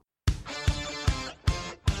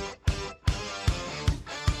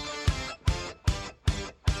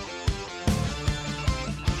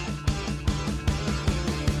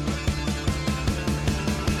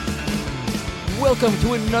welcome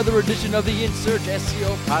to another edition of the In Search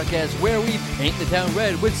SEO podcast, where we paint the town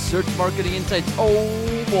red with search marketing insights.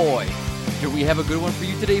 Oh boy, do we have a good one for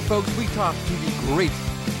you today, folks. We talk to the great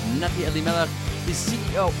Nati Elimelech, the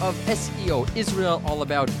CEO of SEO Israel, all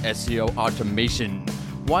about SEO automation.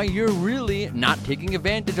 Why you're really not taking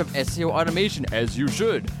advantage of SEO automation as you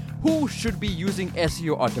should. Who should be using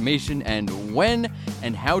SEO automation and when,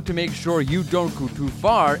 and how to make sure you don't go too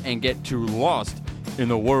far and get too lost in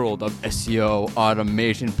the world of SEO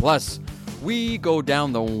automation. Plus, we go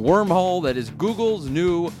down the wormhole that is Google's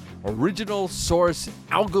new original source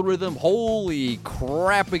algorithm. Holy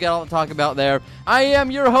crap, we got a lot to talk about there. I am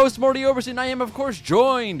your host, Morty Overson. I am, of course,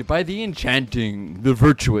 joined by the enchanting, the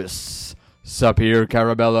virtuous Sapir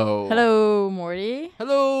Carabello. Hello, Morty.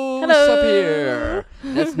 Hello, Hello. Sapir.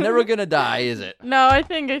 That's never gonna die, is it? No, I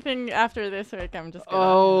think after this week I'm just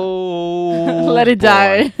gonna Let it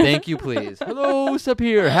die. Thank you, please. Hello,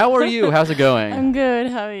 Sapir. How are you? How's it going? I'm good.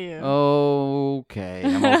 How are you? Okay.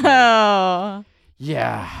 I'm okay. Oh,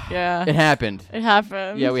 Yeah. It happened. it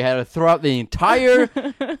happened. Yeah, we had to throw out the entire.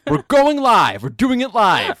 We're going live. We're doing it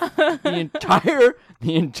live.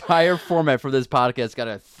 The entire format for this podcast got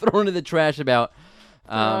to throw into the trash about.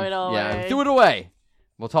 Throw it away. Threw it away.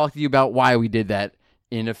 We'll talk to you about why we did that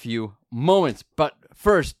in a few moments. But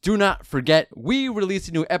first, do not forget, we release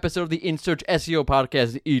a new episode of the In Search SEO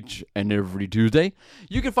podcast each and every Tuesday.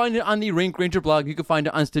 You can find it on the Rank Ranger blog. You can find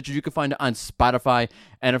it on Stitcher. You can find it on Spotify.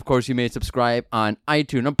 And, of course, you may subscribe on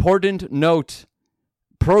iTunes. Important note,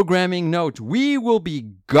 programming note, we will be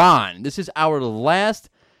gone. This is our last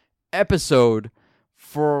episode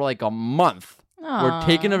for like a month. Aww. We're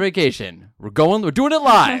taking a vacation. We're doing it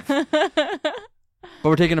live. But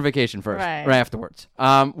we're taking a vacation first, right afterwards.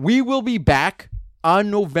 We will be back on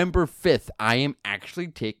November 5th. I am actually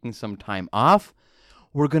taking some time off.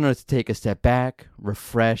 We're going to take a step back,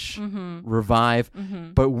 refresh, revive.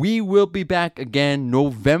 But we will be back again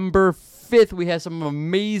November 5th. We have some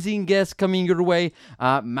amazing guests coming your way.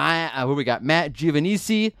 We got Matt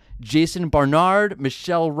Giovanisi, Jason Barnard,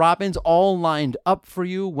 Michelle Robbins, all lined up for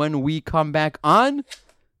you when we come back on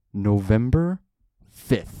November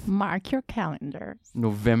 5th. Mark your calendars.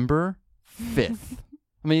 November 5th.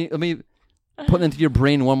 Let me put it into your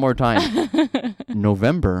brain one more time.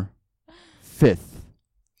 November 5th.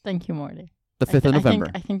 Thank you, Morty. The 5th of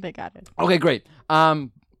November. I think they got it. Okay, great.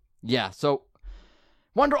 So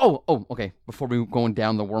okay. Before we go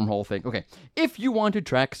down the wormhole thing. Okay. If you want to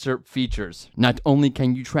track SERP features, not only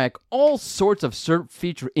can you track all sorts of SERP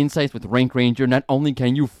feature insights with Rank Ranger, not only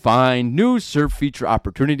can you find new SERP feature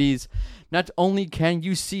opportunities, not only can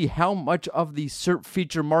you see how much of the SERP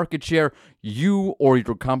feature market share you or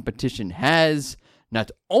your competition has,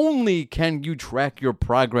 not only can you track your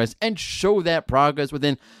progress and show that progress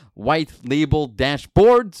within white label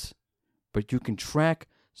dashboards, but you can track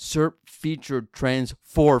SERP feature trends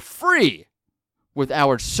for free with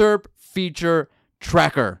our SERP feature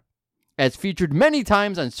tracker, as featured many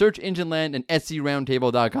times on Search Engine Land and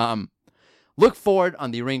SERoundtable.com. Look for it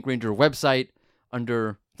on the Rank Ranger website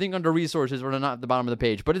under resources, or not at the bottom of the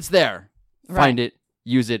page, but it's there. Right. Find it,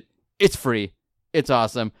 use it. It's free. It's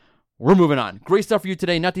awesome. We're moving on. Great stuff for you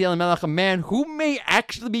today. Nati Elimelech, a man who may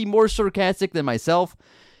actually be more sarcastic than myself,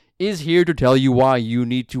 is here to tell you why you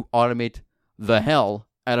need to automate the hell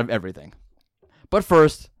out of everything. But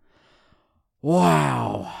first,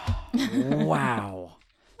 wow.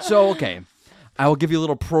 So, okay, I will give you a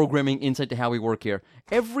little programming insight to how we work here.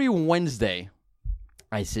 Every Wednesday,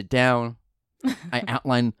 I sit down, I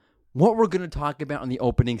outline what we're going to talk about in the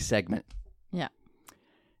opening segment. Yeah.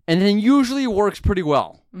 And then usually works pretty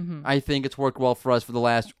well. Mm-hmm. I think it's worked well for us for the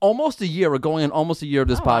last almost a year. We're going on almost a year of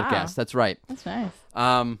this podcast. Wow. That's right. That's nice.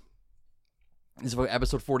 This is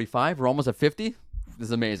episode 45. We're almost at 50. This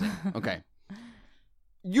is amazing. Okay.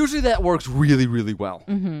 Usually that works really, really well.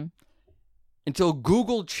 Mm-hmm. Until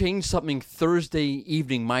Google changed something Thursday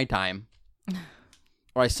evening my time.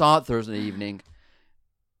 Or I saw it Thursday evening.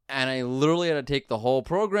 And I literally had to take the whole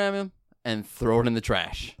program and throw it in the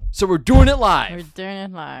trash. So we're doing it live.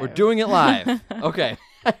 We're doing it live. Okay.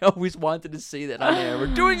 I always wanted to say that on air.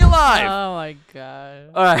 We're doing it live. Oh, my God.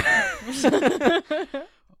 All right.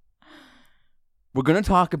 We're going to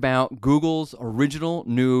talk about Google's original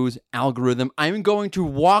news algorithm. I'm going to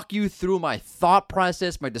walk you through my thought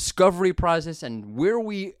process, my discovery process, and where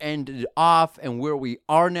we ended off and where we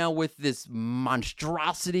are now with this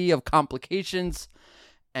monstrosity of complications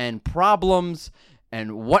and problems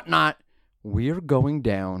and whatnot. We're going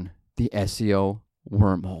down the SEO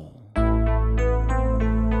wormhole.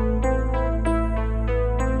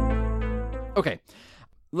 Okay.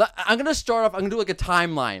 I'm going to start off, I'm going to do like a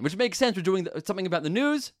timeline, which makes sense. We're doing something about the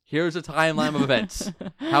news. Here's a timeline of events.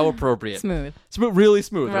 How appropriate. Smooth. Really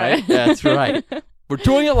smooth, right? Yeah, that's right. We're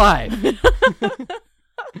doing it live.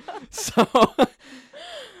 So, all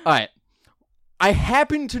right. I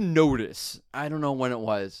happened to notice, I don't know when it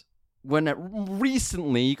was,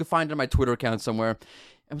 recently, you can find it on my Twitter account somewhere.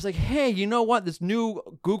 I was like, hey, you know what? This new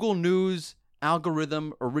Google News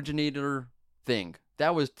algorithm originator thing.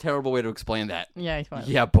 That was a terrible way to explain that. Yeah, it was.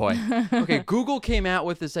 Yeah, boy. Okay, Google came out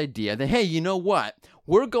with this idea that, hey, you know what?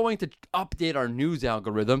 We're going to update our news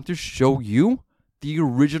algorithm to show you the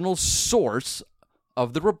original source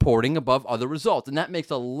of the reporting above other results. And that makes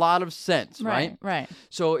a lot of sense, right? Right.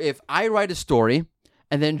 So if I write a story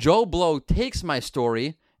and then Joe Blow takes my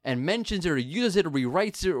story and mentions it or uses it or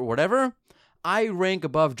rewrites it or whatever, I rank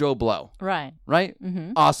above Joe Blow. Right. Right?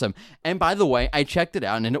 Mm-hmm. Awesome. And by the way, I checked it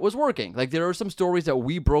out and it was working. Like there are some stories that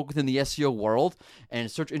we broke within the SEO world and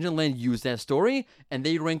Search Engine Land used that story and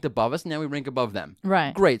they ranked above us and now we rank above them.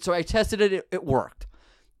 Right. Great. So I tested it. It worked.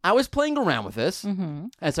 I was playing around with this,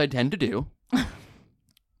 as I tend to do.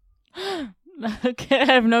 Okay, I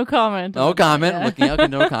have no comment. No comment. Yeah. Looking out,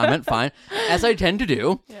 no comment. Fine. As I tend to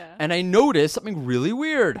do. Yeah. And I noticed something really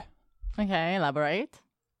weird. Okay, elaborate.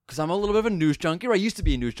 Because I'm a little bit of a news junkie, or I used to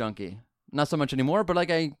be a news junkie. Not so much anymore, but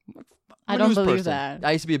like I'm I a don't news believe person. that.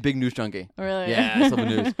 I used to be a big news junkie. Really? Yeah, I still the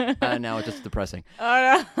news. Now it's just depressing.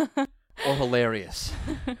 Oh, no. Or hilarious.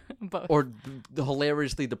 Both. Or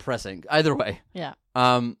hilariously depressing. Either way. Yeah.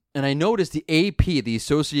 And I noticed the AP, the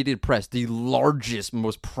Associated Press, the largest,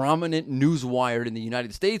 most prominent news wire in the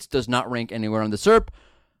United States, does not rank anywhere on the SERP.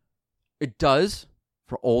 It does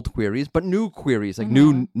for old queries, but new queries, like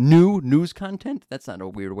new news content. That's not a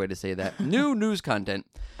weird way to say that. New news content.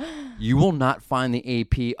 You will not find the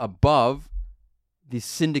AP above the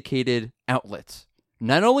syndicated outlets.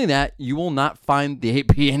 Not only that, you will not find the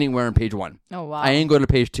AP anywhere on page 1. Oh, wow. I ain't going to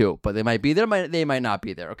page 2, but they might be there, they might not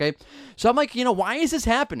be there, okay? So I'm like, why is this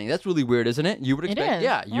happening? That's really weird, isn't it? You would expect, is.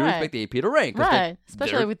 yeah, you would expect the AP to rank. 'Cause Right.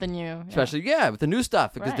 Especially they're- with the new. Yeah. Especially, with the new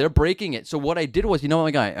stuff, because Right. they're breaking it. So what I did was, all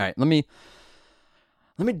right, let me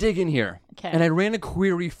dig in here. Okay. And I ran a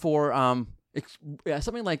query for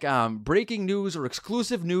something like breaking news or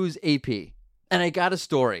exclusive news AP. And I got a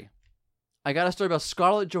story. I got a story about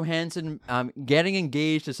Scarlett Johansson getting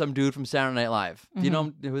engaged to some dude from Saturday Night Live. Do you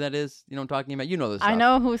know who that is? You know what I'm talking about? You know this stuff. I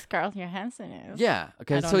know who Scarlett Johansson is. Yeah.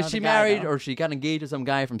 Okay. I don't So know she the guy, married though. or she got engaged to some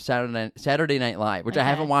guy from Saturday Night Live, which I Okay.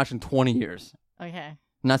 haven't watched in 20 years. Okay.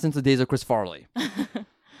 Not since the days of Chris Farley.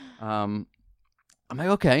 I'm like,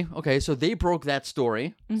 okay. So they broke that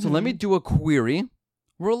story. So let me do a query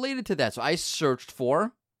related to that. So I searched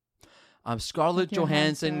for Scarlett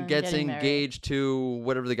Johansson Johansson gets getting married. engaged to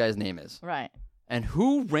whatever the guy's name is. Right. And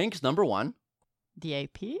who ranks number 1? The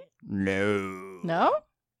AP? No. No?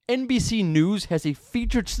 NBC News has a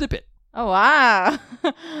featured snippet. Oh, wow.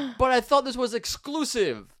 But I thought this was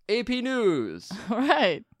exclusive. AP News.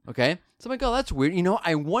 Right. Okay. So I'm like, oh, that's weird.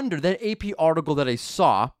 I wonder, that AP article that I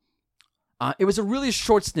saw, it was a really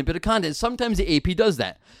short snippet of content. Sometimes the AP does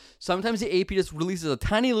that. Sometimes the AP just releases a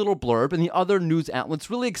tiny little blurb and the other news outlets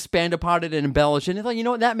really expand upon it and embellish it. And I thought, you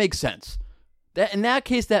know what, that makes sense. In that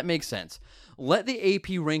case, that makes sense. Let the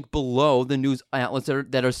AP rank below the news outlets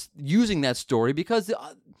that are using that story because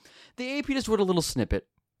the AP just wrote a little snippet.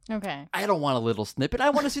 Okay. I don't want a little snippet. I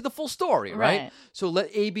want to see the full story, right? Right. So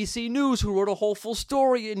let ABC News, who wrote a whole full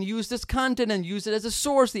story and use this content and use it as a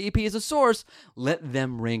source, the AP as a source, let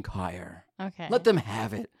them rank higher. Okay. Let them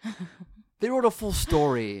have it. They wrote a full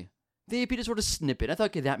story. The AP just wrote a snippet. I thought,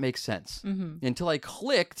 okay, that makes sense. Mm-hmm. Until I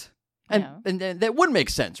clicked, and, Yeah. and then that would make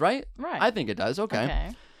sense, right? Right. I think it does. Okay.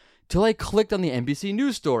 Till I clicked on the NBC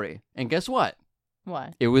News story. And guess what?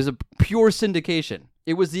 What? It was a pure syndication.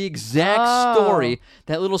 It was the exact story,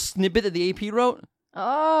 that little snippet that the AP wrote.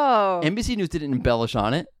 Oh. NBC News didn't embellish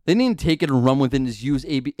on it. They didn't take it and run with it and just use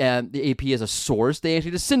the AP as a source. They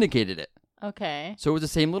actually just syndicated it. Okay. So it was the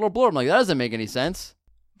same little blurb. I'm like, that doesn't make any sense.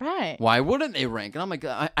 Right. Why wouldn't they rank? And I'm like,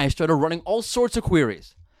 I started running all sorts of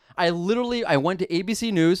queries. I went to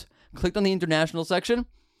ABC News, clicked on the international section,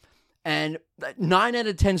 and 9 out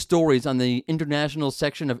of 10 stories on the international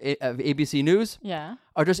section of ABC News Yeah.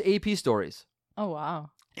 are just AP stories Oh, wow.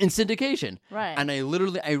 in syndication. Right. And I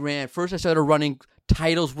started running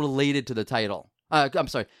titles related to the title.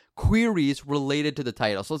 Queries related to the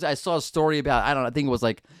title. So I saw a story about, I think it was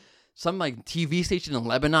like some like TV station in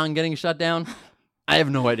Lebanon getting shut down. I have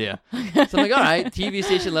no idea. So I'm like, all right, TV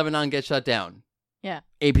station Lebanon gets shut down. Yeah.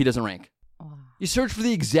 AP doesn't rank. Wow. You search for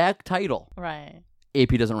the exact title. Right. AP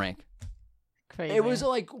doesn't rank. Crazy. It was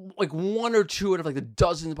like one or two out of like the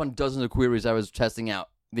dozens upon dozens of queries I was testing out.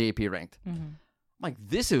 The AP ranked. Mm-hmm. I'm like,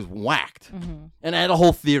 this is whacked. Mm-hmm. And I had a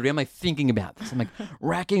whole theory. I'm like thinking about this. I'm like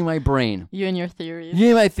racking my brain. You and your theories.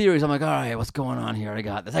 Yeah, my theories. I'm like, all right, what's going on here? I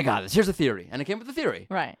got this. Here's the theory. And I came up with the theory.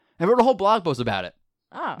 Right. I wrote a whole blog post about it,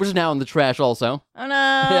 Oh. which is now in the trash also. Oh no.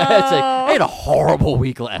 I had a horrible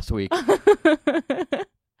week last week.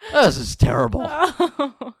 This is terrible.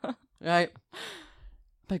 Right?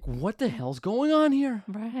 Like, what the hell's going on here?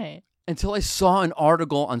 Right. Until I saw an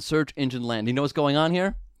article on Search Engine Land. Do you know what's going on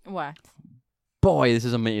here? What? Boy, this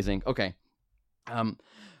is amazing. Okay.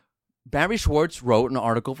 Barry Schwartz wrote an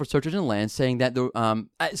article for Search Engine Land saying that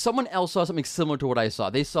someone else saw something similar to what I saw.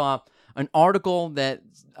 They saw an article that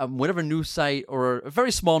whatever news site or a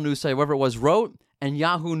very small news site, whatever it was, wrote, and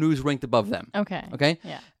Yahoo News ranked above them. Okay. Okay?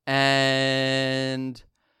 Yeah. And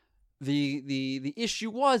the issue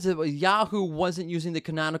was that Yahoo wasn't using the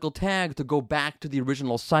canonical tag to go back to the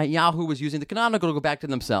original site. Yahoo was using the canonical to go back to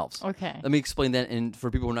themselves. Okay. Let me explain that for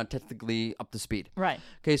people who are not technically up to speed. Right.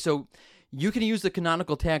 Okay, so you can use the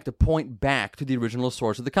canonical tag to point back to the original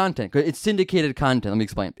source of the content. It's syndicated content. Let me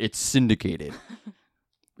explain. It's syndicated.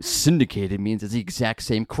 Syndicated means it's the exact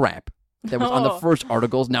same crap that was on the first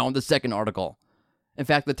article is now on the second article. In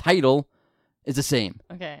fact, the title is the same.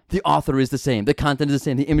 Okay. The author is the same. The content is the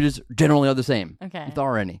same. The images generally are the same. Okay. If there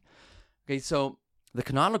are any. Okay, so the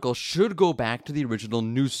canonical should go back to the original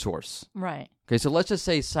news source. Right. Okay, so let's just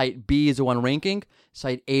say site B is the one ranking.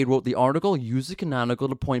 Site A wrote the article. Use the canonical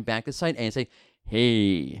to point back to site A and say,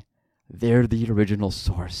 hey, they're the original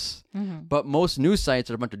source. Mm-hmm. But most news sites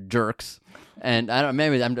are a bunch of jerks. And I don't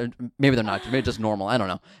maybe they're not. Maybe it's just normal. I don't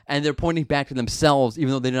know. And they're pointing back to themselves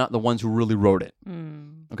even though they're not the ones who really wrote it.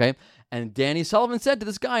 Okay? And Danny Sullivan said to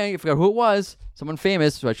this guy, I forgot who it was, someone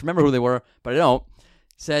famous, so I should remember who they were, but I don't,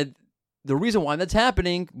 said the reason why that's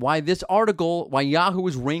happening, why Yahoo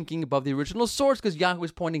is ranking above the original source, because Yahoo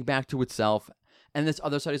is pointing back to itself, and this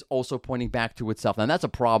other site is also pointing back to itself. Now that's a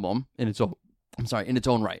problem in its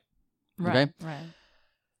own right. Right. Okay? Right.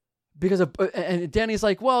 Because and Danny's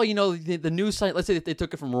like, well, the news site, let's say that they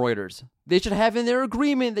took it from Reuters. They should have in their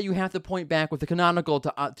agreement that you have to point back with the canonical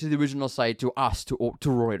to the original site, to us, to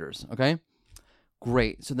Reuters. Okay?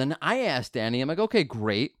 Great. So then I asked Danny, I'm like, okay,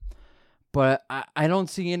 great. But I don't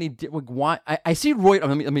see any, why? I see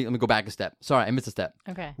Reuters. Let me go back a step. Sorry, I missed a step.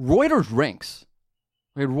 Okay. Reuters ranks.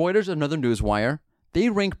 Okay, Reuters, another news wire. They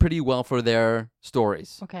rank pretty well for their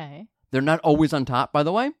stories. Okay. They're not always on top, by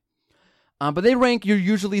the way. But they rank, you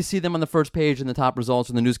usually see them on the first page in the top results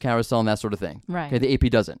in the news carousel and that sort of thing. Right. Okay, the AP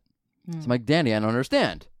doesn't. So I'm like, Danny, I don't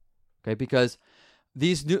understand. Okay, because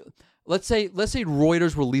these new, let's say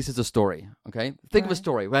Reuters releases a story. Okay, think of a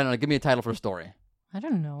story. I don't know, give me a title for a story. I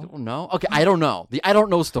don't know. You don't know? Okay, I don't know. The I don't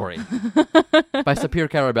know story by Sapir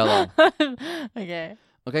Carabello. Okay.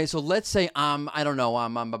 Okay, so let's say I don't know,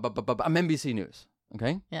 I'm NBC News.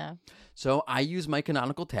 Okay. Yeah. So I use my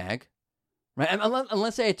canonical tag. Right, and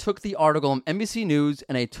let's say I took the article on NBC News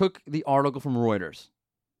and I took the article from Reuters.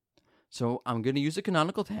 So I'm going to use a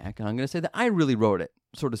canonical tag, and I'm going to say that I really wrote it,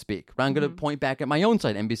 so to speak. But I'm going to point back at my own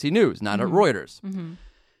site, NBC News, not at Reuters. Mm-hmm.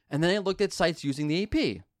 And then I looked at sites using the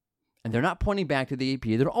AP, and they're not pointing back to the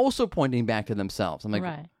AP. They're also pointing back to themselves. I'm like,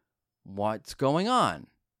 right. What's going on?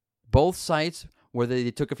 Both sites, whether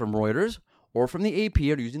they took it from Reuters or from the AP,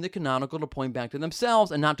 are using the canonical to point back to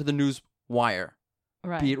themselves and not to the news wire.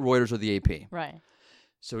 Right. Be it Reuters or the AP. Right.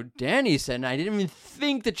 So Danny said, and I didn't even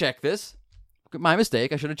think to check this. My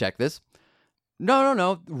mistake. I should have checked this. No.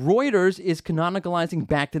 Reuters is canonicalizing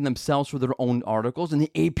back to themselves for their own articles, and the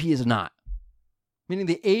AP is not. Meaning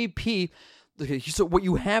the AP... Okay, so what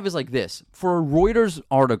you have is like this. For a Reuters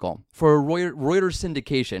article, for a Reuters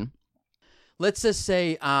syndication, let's just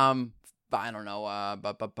say... I don't know,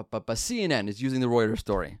 CNN is using the Reuters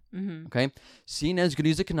story. Mm-hmm. Okay? CNN is going to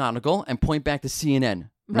use a canonical and point back to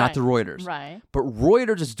CNN, not to Reuters. Right. But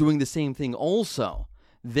Reuters is doing the same thing also.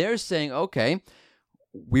 They're saying, okay,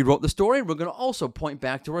 we wrote the story, we're going to also point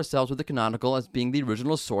back to ourselves with the canonical as being the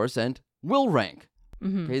original source and will rank.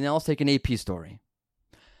 Mm-hmm. Okay, now let's take an AP story.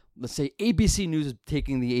 Let's say ABC News is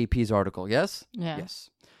taking the AP's article, yes? Yeah. Yes.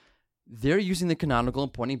 They're using the canonical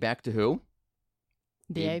and pointing back to who?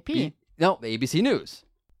 The AP. No, the ABC News.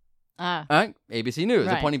 Ah. All right? ABC News.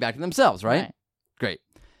 Right. They're pointing back to themselves, right? Right. Great.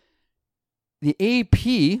 The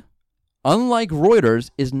AP, unlike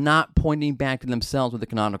Reuters, is not pointing back to themselves with the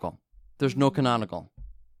canonical. There's no canonical.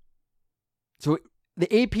 So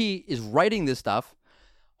the AP is writing this stuff.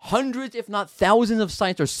 Hundreds, if not thousands of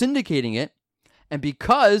sites are syndicating it. And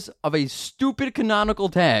because of a stupid canonical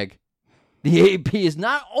tag, the AP is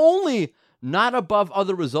not only not above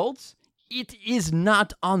other results, it is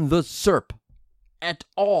not on the SERP at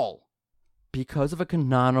all because of a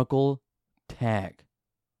canonical tag.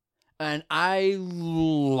 And I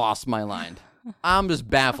lost my mind. I'm just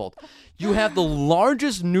baffled. You have the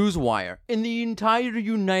largest newswire in the entire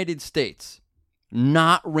United States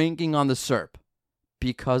not ranking on the SERP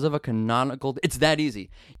because of a canonical. It's that easy.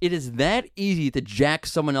 It is that easy to jack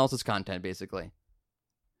someone else's content, basically.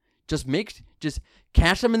 Just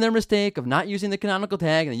catch them in their mistake of not using the canonical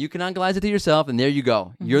tag, and then you canonicalize it to yourself, and there you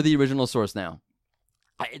go. Mm-hmm. You're the original source now.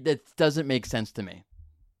 That doesn't make sense to me.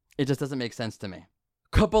 It just doesn't make sense to me.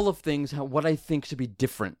 Couple of things, what I think should be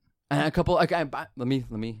different. And a couple. Okay, let me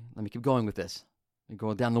keep going with this. Let me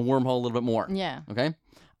go down the wormhole a little bit more. Yeah. Okay.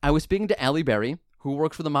 I was speaking to Allie Berry, who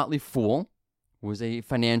works for the Motley Fool, who is a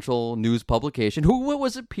financial news publication, who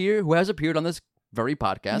has appeared on this very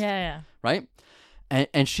podcast. Yeah. Right.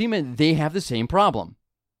 And she meant they have the same problem.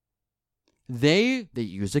 They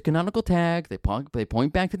use a canonical tag. They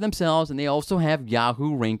point back to themselves, and they also have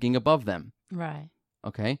Yahoo ranking above them. Right.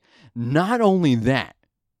 Okay. Not only that.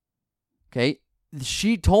 Okay.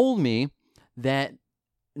 She told me that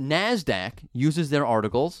NASDAQ uses their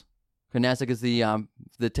articles. NASDAQ is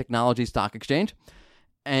the technology stock exchange.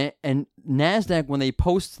 And NASDAQ, when they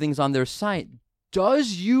post things on their site,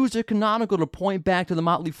 does use a canonical to point back to the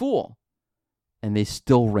Motley Fool. And they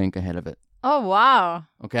still rank ahead of it. Oh, wow.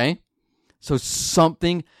 Okay? So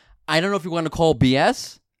something, I don't know if you want to call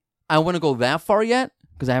BS. I don't want to go that far yet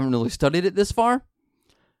because I haven't really studied it this far.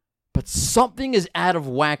 But something is out of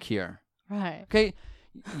whack here. Right. Okay?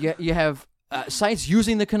 You have sites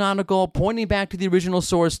using the canonical, pointing back to the original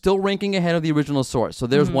source, still ranking ahead of the original source. So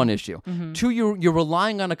there's one issue. Mm-hmm. Two, you're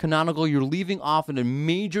relying on a canonical. You're leaving off a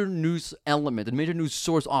major news element, a major news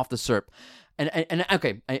source off the SERP. And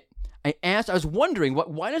okay, I was wondering,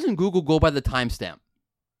 why doesn't Google go by the timestamp?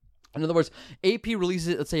 In other words, AP releases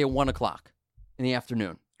it, let's say, at 1 o'clock in the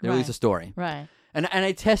afternoon. They release a story. Right. And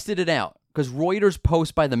I tested it out because Reuters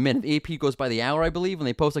posts by the minute. AP goes by the hour, I believe, and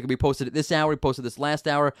they post like we posted it this hour, we posted this last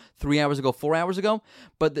hour, 3 hours ago, 4 hours ago.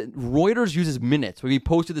 But Reuters uses minutes. We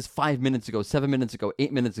posted this 5 minutes ago, 7 minutes ago,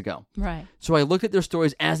 8 minutes ago. Right. So I looked at their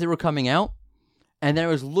stories as they were coming out, and then I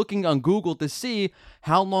was looking on Google to see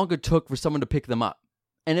how long it took for someone to pick them up.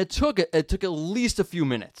 And it took at least a few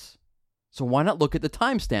minutes. So why not look at the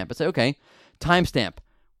timestamp and say, okay, timestamp.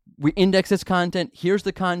 We index this content. Here's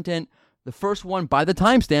the content. The first one by the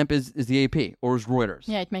timestamp is the AP or is Reuters.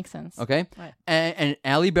 Yeah, it makes sense. Okay? Right. And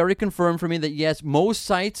Allie Berry confirmed for me that yes, most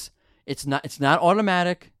sites, it's not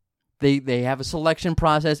automatic. They have a selection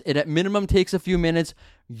process. It at minimum takes a few minutes,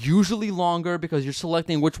 usually longer because you're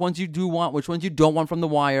selecting which ones you do want, which ones you don't want from the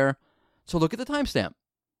wire. So look at the timestamp.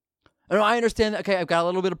 I understand that, okay, I've got a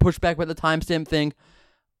little bit of pushback about the timestamp thing.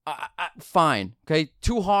 Fine, okay?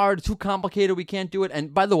 Too hard, too complicated, we can't do it.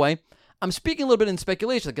 And by the way, I'm speaking a little bit in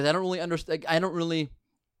speculation because I don't really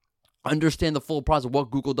understand the full process of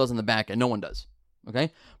what Google does in the back end. No one does,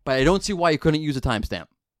 okay? But I don't see why you couldn't use a timestamp.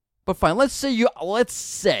 But fine, let's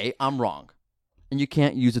say I'm wrong and you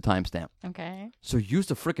can't use a timestamp. Okay. So use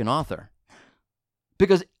the freaking author.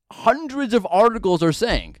 Because hundreds of articles are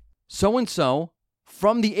saying so-and-so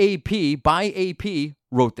from the AP, by AP,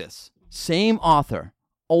 wrote this. Same author,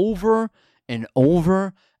 over and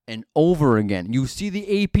over and over again. You see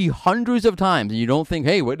the AP hundreds of times, and you don't think,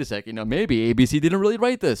 hey, wait a second, maybe ABC didn't really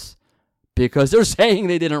write this. Because they're saying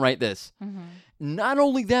they didn't write this. Mm-hmm. Not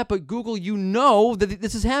only that, but Google, you know that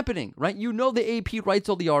this is happening, right? You know the AP writes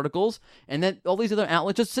all the articles, and that all these other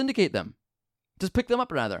outlets just syndicate them. Just pick them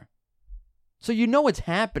up, rather. So you know it's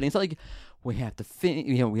happening. It's not like we have to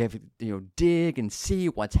dig and see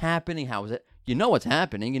what's happening. How is it? You know what's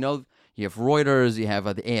happening. You have Reuters, you have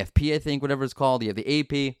the AFP, I think, whatever it's called. You have the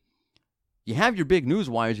AP. You have your big news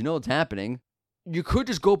wires. You know what's happening. You could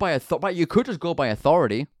just go by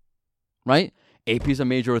authority, right? AP is a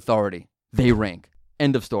major authority. They rank.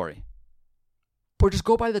 End of story. Or just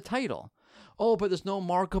go by the title. Oh, but there's no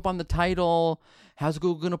markup on the title. How's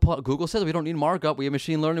Google going to pull? Google says we don't need markup. We have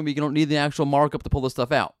machine learning. We don't need the actual markup to pull this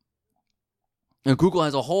stuff out. And Google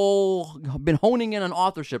has been honing in on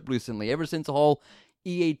authorship recently, ever since the whole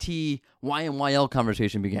EAT, YMYL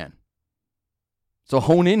conversation began. So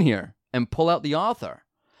hone in here and pull out the author.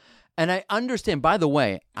 And I understand, by the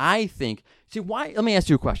way, let me ask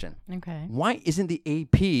you a question. Okay. Why isn't the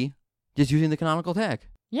AP just using the canonical tag?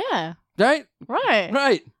 Yeah. Right? Right.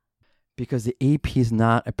 Right. Because the AP is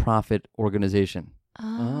not a profit organization.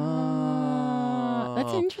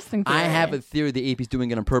 That's an interesting theory. I have a theory the AP is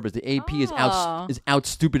doing it on purpose. The AP is out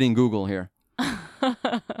stupiding Google here.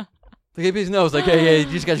 The AP knows, like, hey,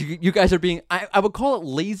 you guys are being, I would call it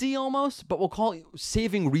lazy almost, but we'll call it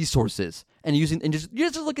saving resources and you're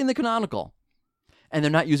just looking at the canonical. And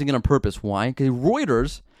they're not using it on purpose. Why? Because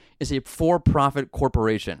Reuters is a for-profit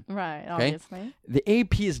corporation. Right, Okay? obviously. The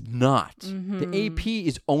AP is not. The AP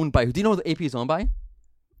is owned by... Do you know what the AP is owned by?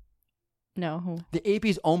 No, who? The AP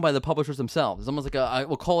is owned by the publishers themselves. It's almost like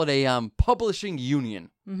we'll call it a publishing union.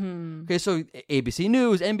 Mm-hmm. Okay, so ABC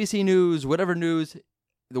News, NBC News, whatever news,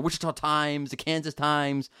 the Wichita Times, the Kansas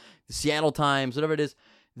Times, the Seattle Times, whatever it is,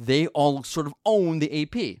 they all sort of own the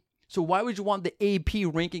AP. So why would you want the AP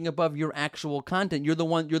ranking above your actual content? You're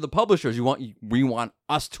the publishers. We want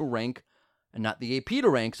us to rank and not the AP to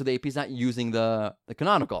rank, so the AP is not using the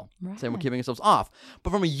canonical. Right. Saying we're keeping ourselves off.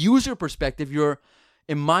 But from a user perspective,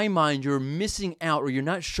 in my mind, you're missing out, or you're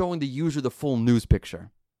not showing the user the full news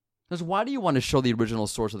picture. Because why do you want to show the original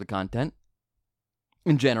source of the content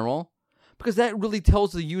in general? Because that really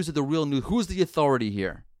tells the user the real news. Who's the authority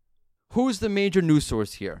here? Who's the major news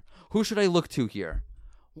source here? Who should I look to here?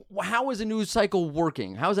 How is a news cycle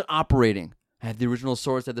working? How is it operating? I have the original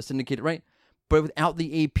source, I have the syndicated, right? But without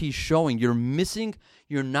the AP showing, you're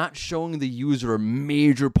not showing the user a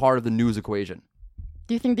major part of the news equation.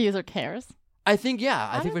 Do you think the user cares? I think, yeah.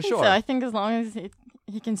 I think for sure. So. I think as long as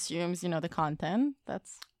he consumes, the content,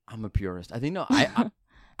 that's... I'm a purist. I think, no,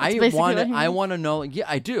 I want to know, yeah,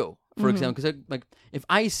 I do. For example, because if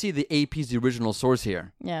I see the AP's the original source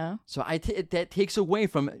here, yeah. So that takes away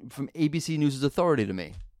from ABC News' authority to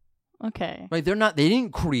me. Okay. Right? They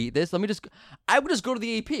didn't create this. I would just go to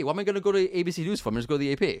the AP. What am I going to go to ABC News for? I'm just go to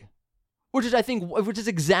the AP. Which is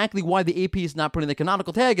exactly why the AP is not putting the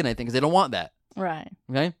canonical tag in, I think, because they don't want that. Right.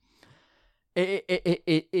 Okay?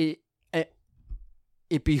 It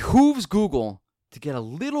behooves Google to get a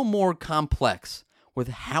little more complex with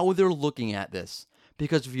how they're looking at this.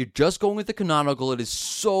 Because if you're just going with the canonical, it is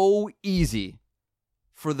so easy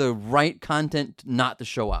for the right content not to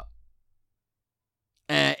show up.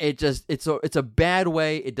 And it's a bad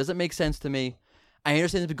way. It doesn't make sense to me. I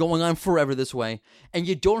understand it's been going on forever this way. And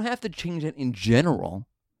you don't have to change it in general.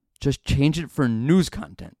 Just change it for news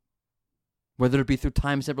content. Whether it be through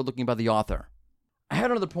timestamp or looking by the author. I had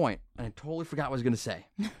another point, and I totally forgot what I was going to say.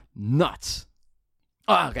 Nuts.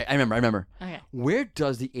 Oh, okay, I remember. Okay. Where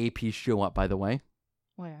does the AP show up, by the way?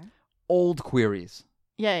 Where? Old queries.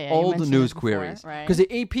 Yeah. Old news queries. Right. Because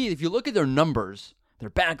the AP, if you look at their numbers,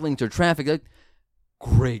 their backlinks, their traffic,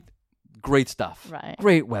 great stuff. Right.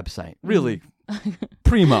 Great website. Really.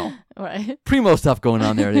 Primo. Right. Primo stuff going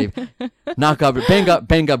on there, Dave.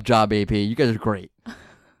 Bang up job, AP. You guys are great.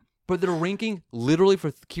 But they're ranking literally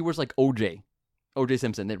for keywords like OJ. OJ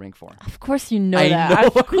Simpson, they rank for. Of course you know I that. know,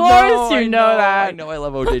 Of course you know that. I know, I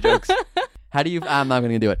love OJ jokes. How do you... I'm not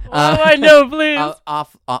going to do it. I know, please.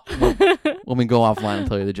 When we go offline, I'll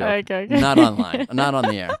tell you the joke. Okay. Not online. Not on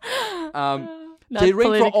the air. They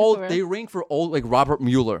rank for old, like Robert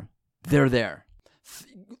Mueller. They're there.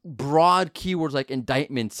 Broad keywords like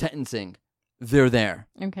indictment, sentencing. They're there.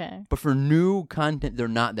 Okay. But for new content, they're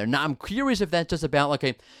not there. Now, I'm curious if that's just about,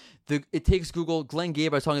 it takes Google... Glenn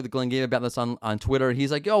Gabe, I was talking to Glenn Gabe about this on Twitter.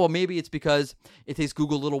 He's like, well, maybe it's because it takes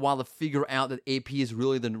Google a little while to figure out that AP is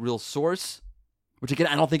really the real source. Which, again,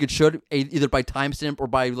 I don't think it should, either by timestamp or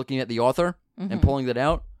by looking at the author and pulling that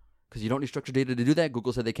out. Because you don't need structured data to do that.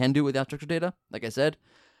 Google said they can do it without structured data, like I said.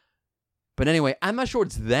 But anyway, I'm not sure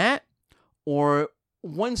it's that, or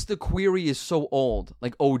once the query is so old,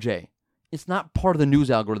 like OJ, it's not part of the news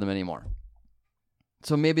algorithm anymore.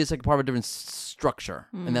 So maybe it's like part of a different structure,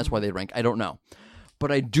 and that's why they rank. I don't know.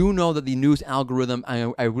 But I do know that the news algorithm,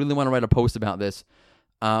 I really want to write a post about this.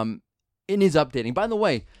 It is updating. By the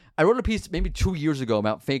way, I wrote a piece maybe 2 years ago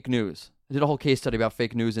about fake news. I did a whole case study about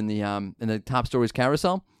fake news in the top stories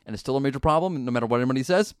carousel, and it's still a major problem, no matter what anybody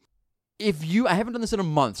says. I haven't done this in a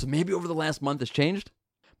month, so maybe over the last month it's changed.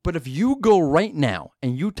 But if you go right now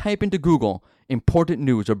and you type into Google important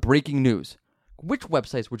news or breaking news, which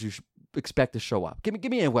websites would you expect to show up? Give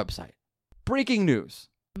me a website. Breaking news.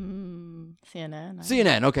 CNN.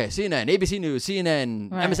 CNN, okay. CNN, ABC News,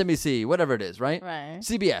 CNN, right. MSNBC, whatever it is, right? Right.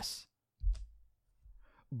 CBS.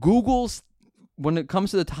 Google's, when it comes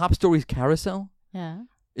to the top stories carousel,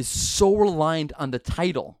 is so reliant on the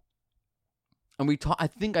title. And I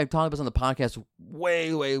think I've talked about this on the podcast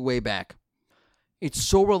way, way, way back. It's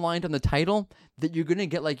so reliant on the title that you're going to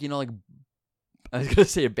get I was going to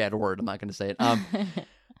say a bad word. I'm not going to say it.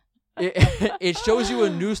 It shows you a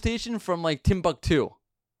news station from Timbuktu.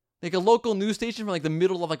 Like a local news station from the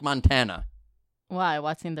middle of Montana. Why?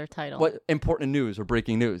 What's in their title? What important news or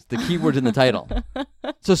breaking news? The keyword's in the title.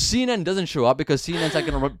 So CNN doesn't show up because CNN's not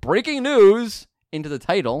going to put breaking news into the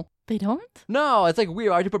title. They don't? No, it's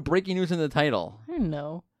weird. Why'd you put breaking news in the title? I don't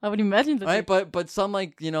know. I would imagine that. Right, but some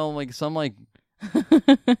some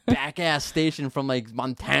back ass station from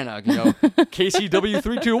Montana, KCW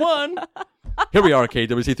 321. Here we are,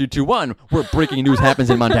 KWC321, where breaking news happens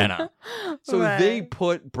in Montana. So Right. they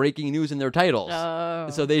put breaking news in their titles. Oh.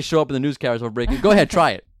 So they show up in the newscasts of breaking. Go ahead,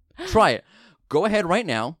 try it. Try it. Go ahead right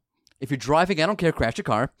now. If you're driving, I don't care, crash your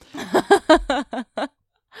car.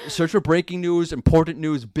 Search for breaking news, important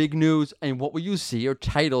news, big news, and what will you see are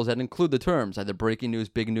titles that include the terms, either breaking news,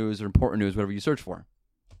 big news, or important news, whatever you search for.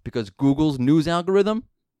 Because Google's news algorithm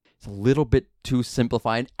is a little bit too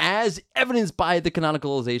simplified, as evidenced by the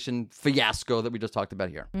canonicalization fiasco that we just talked about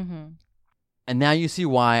here. Mm-hmm. And now you see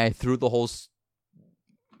why I threw the whole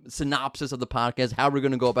synopsis of the podcast, how we're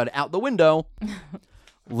going to go about it, out the window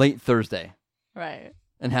late Thursday. Right.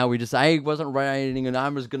 And how I wasn't writing,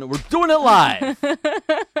 and we're doing it live.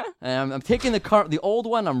 And I'm taking the old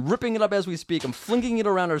one, I'm ripping it up as we speak, I'm flinging it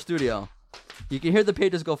around our studio. You can hear the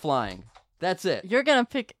pages go flying. That's it. You're gonna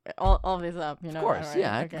pick all these up, you know. Of course, right?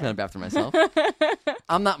 yeah, I Okay. can clean up after myself.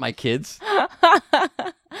 I'm not my kids.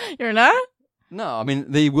 You're not? No, I mean,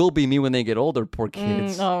 they will be me when they get older, poor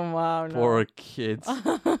kids. Oh wow, no. Poor kids.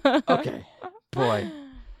 Okay, boy.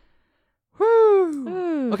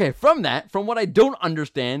 Whew. Okay, from what I don't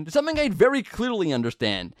understand, to something I very clearly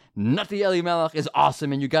understand. Nati Elimelech is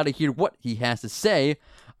awesome, and you got to hear what he has to say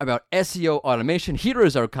about SEO automation. Here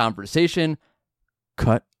is our conversation.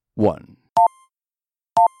 Cut 1.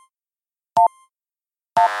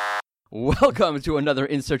 Welcome to another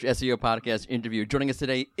In Search SEO podcast interview. Joining us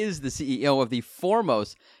today is the CEO of the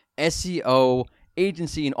foremost SEO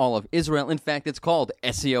agency in all of Israel. In fact, it's called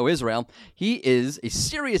SEO Israel. He is a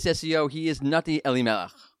serious SEO. He is Nati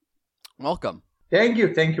Elimelech. Welcome. Thank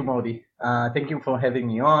you, Modi. Thank you for having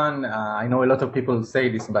me on. I know a lot of people say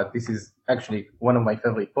this, but this is actually one of my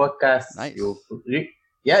favorite podcasts. Nice.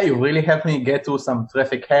 You really helped me get through some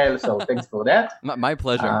traffic hell, so thanks for that. My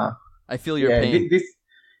pleasure. I feel your pain.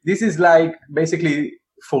 This is like basically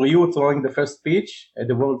for you throwing the first pitch at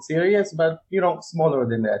the World Series, but, smaller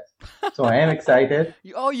than that. So I am excited.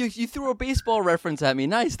 You threw a baseball reference at me.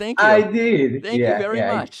 Nice, thank you. I did. Thank you very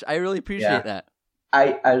much. I really appreciate that.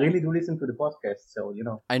 I really do listen to the podcast, so,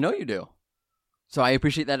 I know you do. So I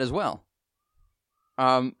appreciate that as well.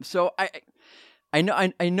 So I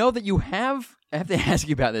know that you have, I have to ask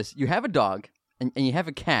you about this. You have a dog and you have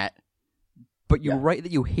a cat, but you write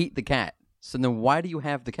that you hate the cat. So then why do you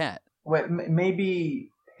have the cat? Well, maybe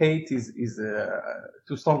hate is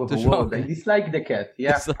too strong of a word. I dislike the cat.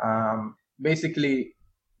 Yeah. Basically,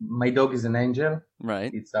 my dog is an angel.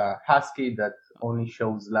 Right. It's a husky that only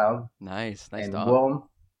shows love. Nice and dog. warmth,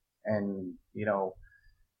 and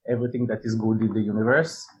everything that is good in the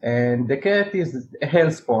universe. And the cat is a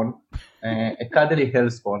hellspawn, a cuddly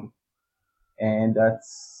hellspawn, and that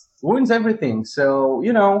ruins everything. So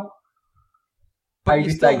But I you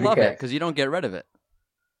dislike still the love it cat. because you don't get rid of it.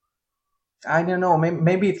 I don't know.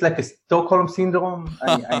 Maybe it's like a Stockholm syndrome.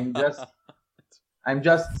 I'm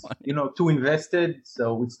just too invested,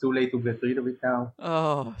 so it's too late to get rid of it now.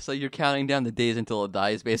 Oh, so you're counting down the days until it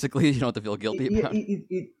dies, basically. You don't have to feel guilty about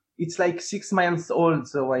it. It's like 6 months old,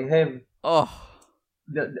 so I have. Oh,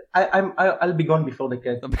 I'll be gone before the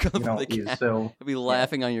cat. I'll be gone before the cat. So I'll be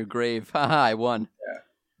laughing on your grave. Haha, I won.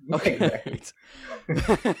 yeah. Okay.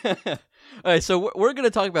 All right, so we're going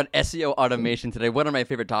to talk about SEO automation today. One of my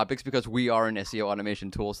favorite topics because we are an SEO automation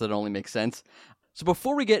tool, so that only makes sense. So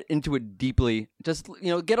before we get into it deeply, just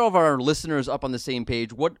get all of our listeners up on the same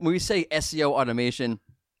page. When we say SEO automation,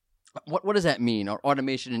 what does that mean? Or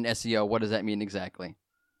automation in SEO, what does that mean exactly?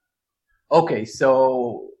 Okay,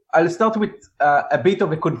 so I'll start with a bit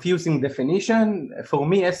of a confusing definition. For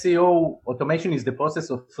me, SEO automation is the process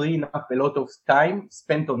of freeing up a lot of time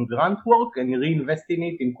spent on grunt work and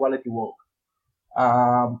reinvesting it in quality work.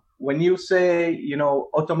 When you say,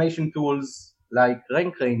 automation tools like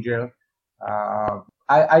Rank Ranger,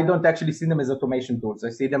 I don't actually see them as automation tools. I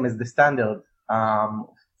see them as the standard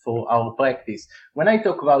for our practice. When I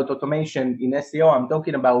talk about automation in SEO, I'm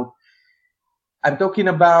talking about,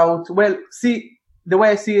 the way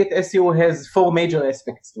I see it, SEO has 4 major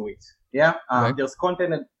aspects to it. Yeah. Right. There's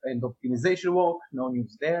content and optimization work, no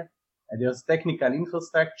news there. And there's technical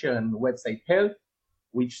infrastructure and website health,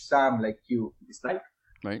 which some like you dislike.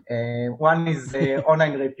 Right. One is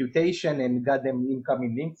online reputation and goddamn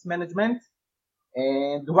incoming links management.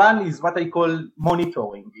 And one is what I call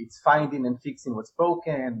monitoring. It's finding and fixing what's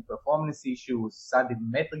broken, performance issues,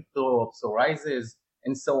 sudden metric drops or rises,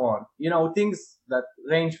 and so on. Things that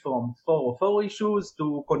range from 404 issues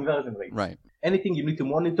to conversion rates. Right. Anything you need to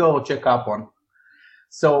monitor or check up on.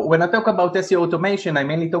 So when I talk about SEO automation, I'm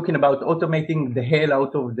mainly talking about automating the hell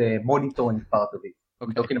out of the monitoring part of it. Okay.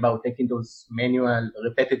 I'm talking about taking those manual,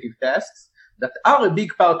 repetitive tasks that are a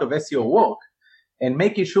big part of SEO work and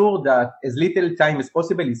making sure that as little time as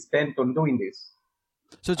possible is spent on doing this.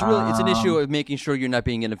 So it's really it's an issue of making sure you're not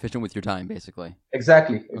being inefficient with your time, basically.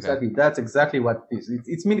 Exactly. Okay. That's exactly what it is.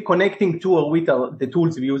 It's mean connecting to or with the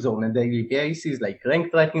tools we use on a daily basis, like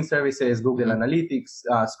rank tracking services, Google Analytics,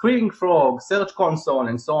 Screaming Frog, Search Console,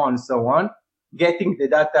 and so on and so on. Getting the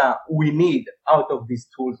data we need out of these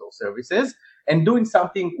tools or services and doing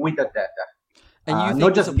something with that data. And you think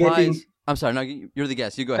not this just applies... getting... I'm sorry, no, you're the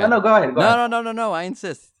guest. You go ahead. No, go ahead. No, I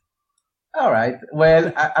insist. All right.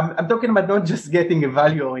 Well, I'm talking about not just getting a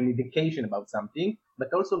value or an indication about something, but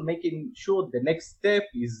also making sure the next step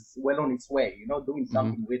is well on its way, doing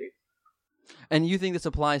something with it. And you think this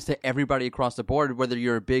applies to everybody across the board, whether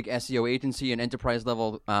you're a big SEO agency, an enterprise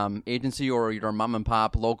level agency, or you're a mom and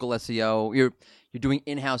pop local SEO, you're doing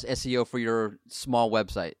in-house SEO for your small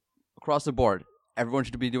website. Across the board, everyone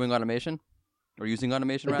should be doing automation or using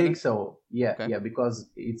automation, rather? I think so. Yeah, Okay. yeah, because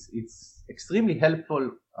it's extremely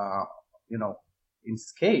helpful, in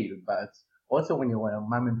scale, but also when you're a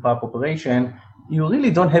mom and pop operation, you really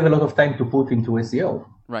don't have a lot of time to put into SEO.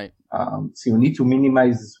 Right. So you need to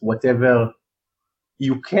minimize whatever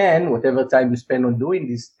you can, whatever time you spend on doing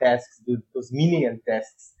these tasks, those menial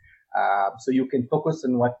tasks, so you can focus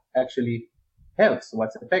on what actually helps,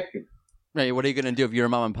 what's effective. Right. What are you going to do if you're a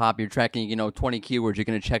mom and pop? You're tracking, 20 keywords. You're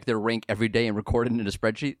going to check their rank every day and record it in a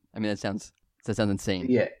spreadsheet. I mean, that sounds insane.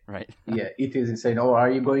 Yeah. Right. Yeah, it is insane. Or are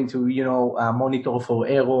you going to, monitor for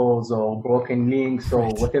errors or broken links or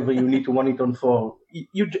whatever you need to monitor for?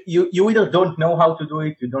 You either don't know how to do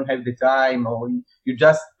it, you don't have the time, or you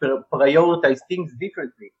just prioritize things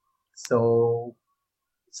differently. So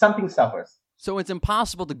something suffers. So it's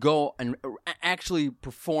impossible to go and actually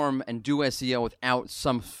perform and do SEO without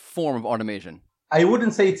some form of automation. I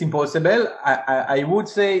wouldn't say it's impossible. I would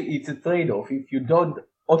say it's a trade-off. If you don't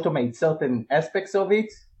automate certain aspects of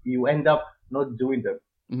it, you end up not doing them.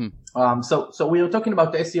 Mm-hmm. So we are talking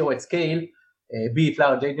about SEO at scale, be it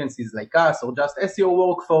large agencies like us or just SEO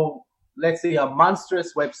work for, let's say, a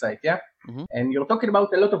monstrous website, yeah? Mm-hmm. And you're talking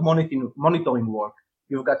about a lot of monitoring work.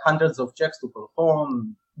 You've got hundreds of checks to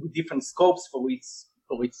perform with different scopes for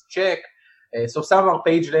each check. So some are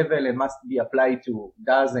page level and must be applied to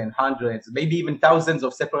dozens, hundreds, maybe even thousands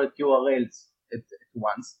of separate URLs at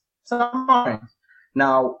once. Some aren't.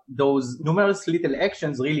 Now, those numerous little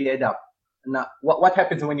actions really add up. Now, what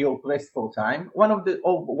happens when you're pressed for time? One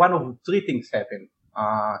of three things happen,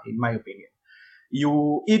 in my opinion.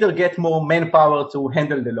 You either get more manpower to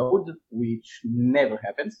handle the load, which never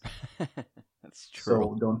happens. That's true.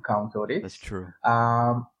 So don't count on it. That's true.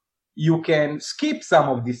 You can skip some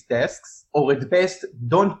of these tasks, or at best,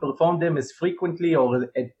 don't perform them as frequently or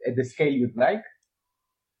at the scale you'd like.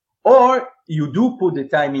 Or you do put the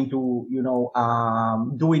time into,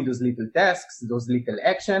 doing those little tasks, those little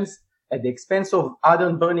actions at the expense of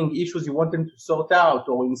other burning issues you wanted to sort out,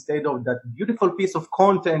 or instead of that beautiful piece of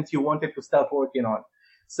content you wanted to start working on.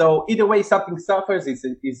 So either way, something suffers.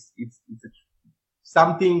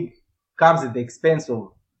 Something comes at the expense of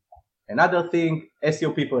another thing.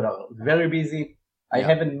 SEO people are very busy. I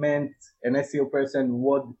haven't met an SEO person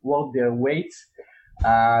worth their weight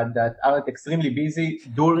that aren't extremely busy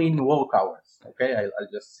during work hours. Okay, I'll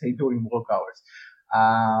just say during work hours.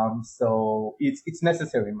 So it's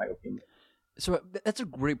necessary in my opinion. So that's a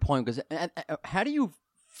great point, because how do you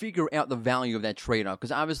figure out the value of that trade-off?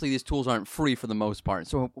 Because obviously these tools aren't free for the most part.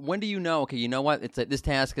 So when do you know, okay, you know what, this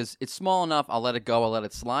task it's small enough, I'll let it go, I'll let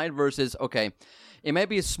it slide, versus, okay, it might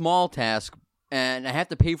be a small task and I have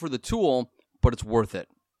to pay for the tool, but it's worth it.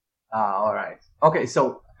 All right. Okay,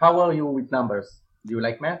 so how are you with numbers? Do you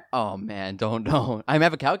like math? Oh, man, don't. I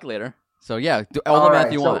have a calculator. So, yeah, do all the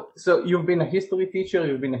math you want. So you've been a history teacher,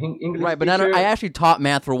 you've been an English teacher. Right, but I actually taught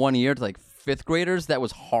math for 1 year to like fifth graders. That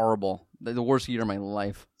was horrible. The worst year of my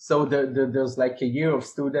life. So there's like a year of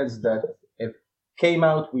students that came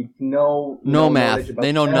out with no math.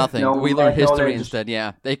 They know math, nothing. We learn history knowledge. Instead.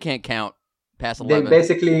 Yeah, they can't count past 11. They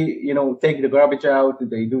basically, take the garbage out.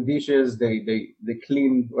 They do dishes. They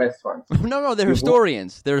clean restaurants. No, they're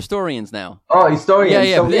historians. They're historians now. Oh, historians.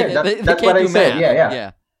 Yeah. So, they that's can't what I do said. math.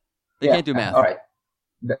 Yeah. They can't do math. All right.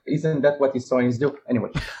 Isn't that what historians do? Anyway.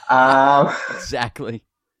 Exactly.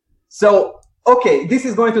 So, okay, this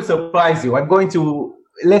is going to surprise you.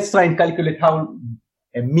 Let's try and calculate how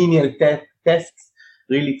a menial tests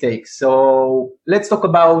really takes. So let's talk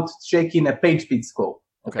about checking a page speed score.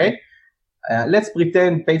 Okay. Let's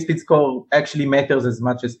pretend page speed score actually matters as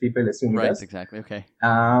much as people assume it does. Right, exactly. Okay.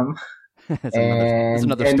 That's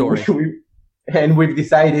another story. And we've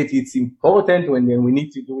decided it's important and then we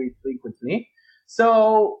need to do it frequently.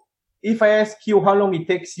 So if I ask you how long it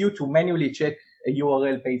takes you to manually check a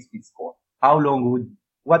URL page speed score,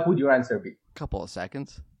 what would your answer be? Couple of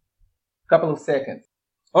seconds. Couple of seconds.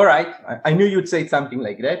 All right. I knew you'd say something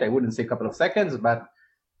like that. I wouldn't say a couple of seconds, but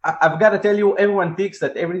I've got to tell you, everyone thinks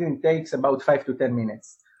that everything takes about 5 to 10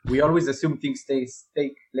 minutes. We always assume things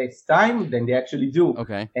take less time than they actually do.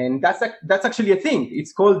 Okay. And that's actually a thing.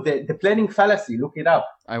 It's called the planning fallacy. Look it up.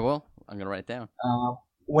 I will. I'm going to write it down.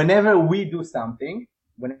 Whenever we do something,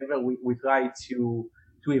 whenever we try to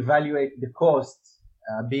evaluate the cost,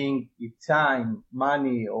 being it time,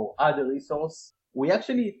 money, or other resource, we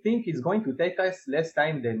actually think it's going to take us less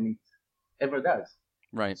time than it ever does.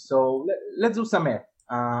 Right. So let's do some math.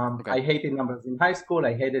 Okay. I hated numbers in high school.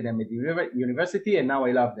 I hated them at university, and now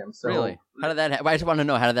I love them. So Really? How did that I just want to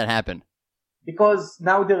know, how did that happen? because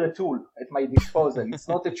now they're a tool at my disposal. It's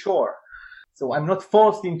not a chore. So I'm not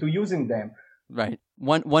forced into using them. Right.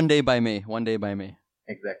 One day by me. One day by me.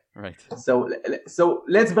 Exactly. Right. So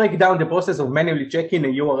let's break down the process of manually checking a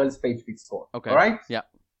URL's page speed score. Okay. All right? Yeah.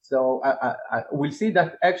 So we'll see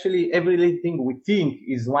that actually everything we think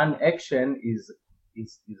is one action is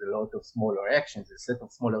a lot of smaller actions, a set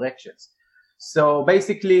of smaller actions. So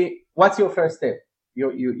basically, what's your first step?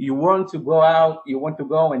 You want to go out, you want to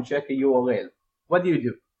go and check a URL. What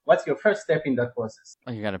do? What's your first step in that process?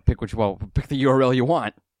 Oh, you got to pick pick the URL you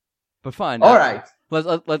want. But fine. All right.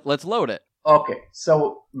 Let's load it. Okay.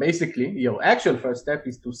 So basically, your actual first step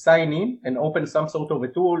is to sign in and open some sort of a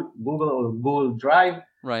tool, Google or Google Drive,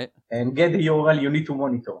 Right. and get the URL you need to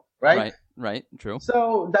monitor. Right. Right. True.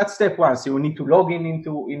 So that's step one. So you need to log in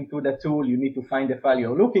into the tool. You need to find the file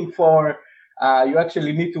you're looking for. You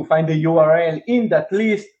actually need to find the URL in that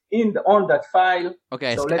list, on that file.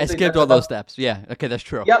 Okay, So I skipped all those steps. Yeah. Okay, that's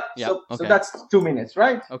true. Yep. Okay. So that's 2 minutes,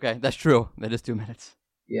 right? Okay, that's true. That is 2 minutes.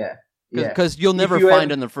 Yeah. Because you'll never you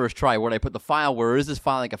find have- on the first try where I put the file. Where is this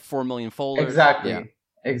file? Like a 4 million folders? Exactly. Yeah.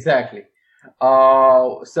 Exactly.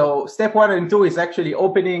 So step 1 and 2 is actually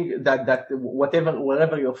opening that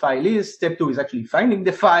wherever your file is. Step 2 is actually finding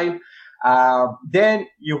the file. Then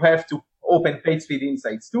you have to open PageSpeed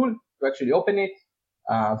Insights tool to actually open it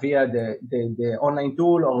via the online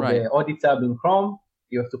tool or Right. the audit tab in Chrome.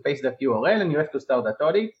 You have to paste that URL and you have to start that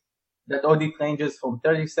audit. That audit ranges from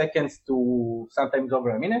 30 seconds to sometimes over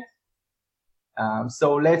a minute.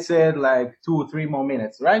 So let's say like 2 or 3 more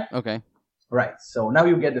minutes, right? Okay. Right. So now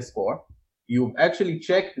you get the score. You've actually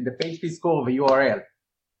checked the page speed score of a URL,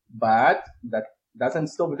 but that doesn't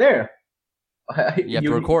stop there. You have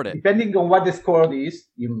to record it. Depending on what the score is,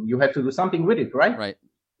 you have to do something with it, right? Right.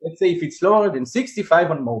 Let's say if it's lower than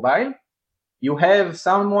 65 on mobile, you have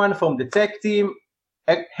someone from the tech team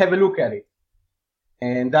have a look at it.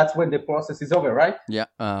 And that's when the process is over, right? Yeah.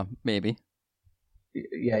 Maybe.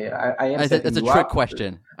 Yeah. I am That's setting a you trick up.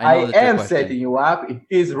 question. I know the trick am question. setting you up. It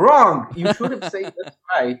is wrong. You should have said that's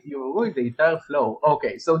right. You ruined the entire flow.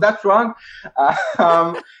 Okay, so that's wrong.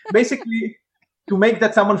 Basically, to make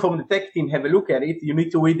that someone from the tech team have a look at it, you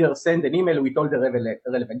need to either send an email with all the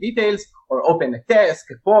relevant details, or open a task,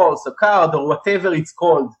 a post, a card, or whatever it's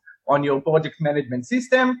called on your project management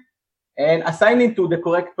system, and assign it to the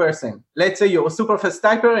correct person. Let's say you're a super fast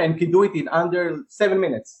typer and can do it in under 7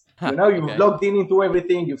 minutes. You've Okay. logged in into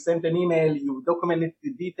everything, you've sent an email, you've documented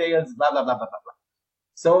the details, blah, blah, blah, blah, blah, blah.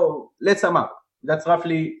 So let's sum up. That's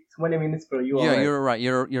roughly 20 minutes per URL. Yeah, you're right.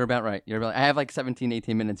 You're about right. I have like 17,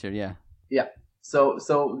 18 minutes here. Yeah. Yeah. So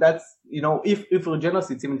that's, if we're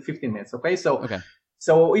generous, it's even 15 minutes. Okay. Okay.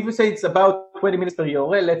 So if you say it's about 20 minutes per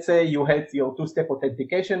URL, let's say you had your 2-step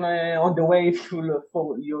authentication on the way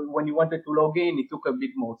when you wanted to log in, it took a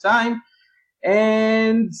bit more time.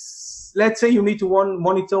 And let's say you need to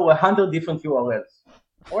monitor 100 different URLs.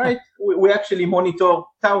 All right. we actually monitor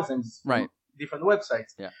thousands Right. of different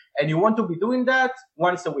websites. Yeah. And you want to be doing that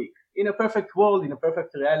once a week. In a perfect world, in a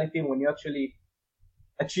perfect reality, when you actually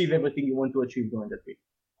achieve everything you want to achieve during that week.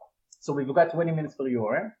 So we've got 20 minutes per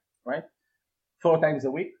URL, right? 4 times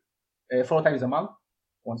a week, 4 times a month,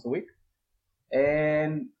 once a week,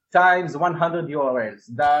 and times 100 URLs.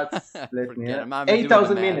 That's, let me,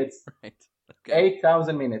 8,000 minutes. Right. Okay.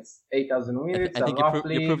 8,000 minutes. 8,000 minutes. I think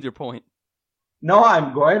you proved your point. No,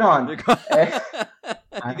 I'm going on. You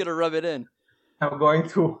gotta rub it in. I'm going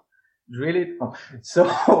to drill it.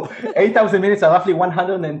 So 8,000 minutes are roughly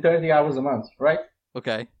 130 hours a month, right?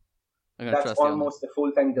 Okay. I'm gonna That's trust you on almost a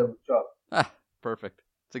full-time job. perfect.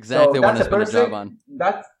 It's exactly So what I that's spent a job person, on.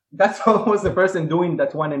 that's almost the person doing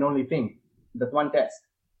that one and only thing, that one task.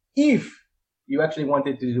 If you actually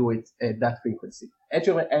wanted to do it at that frequency,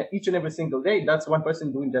 each and every single day, that's one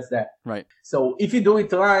person doing just that. Right. So if you do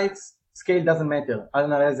it right, scale doesn't matter.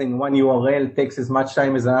 Analyzing one URL takes as much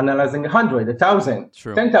time as analyzing 100, 1,000,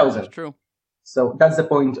 True. 10,000. That's true. So that's the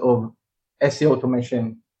point of SEO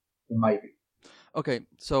automation in my view. Okay,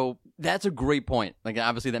 so that's a great point. Like,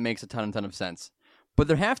 obviously, that makes a ton of sense. But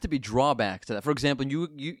there have to be drawbacks to that. For example,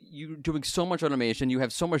 you're doing so much automation. You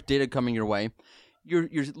have so much data coming your way. You're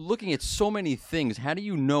looking at so many things. How do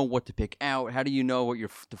you know what to pick out? How do you know what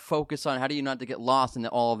to focus on? How do you not to get lost in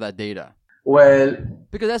all of that data? Well,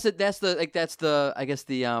 because that's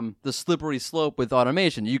the slippery slope with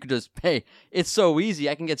automation. You could just, hey, it's so easy.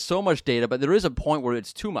 I can get so much data, but there is a point where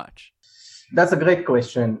it's too much. That's a great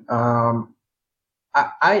question. I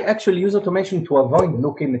actually use automation to avoid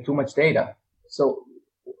looking at too much data. So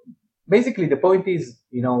basically the point is,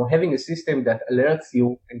 having a system that alerts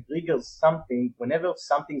you and triggers something whenever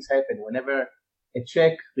something's happened, whenever a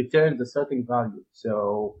check returns a certain value.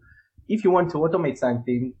 So if you want to automate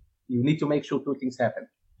something, you need to make sure two things happen.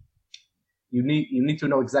 You need to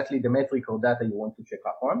know exactly the metric or data you want to check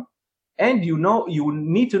up on. And you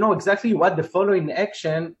need to know exactly what the following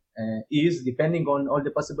action is depending on all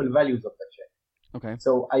the possible values of the check. Okay.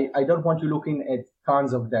 So I don't want you looking at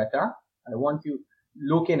tons of data. I want you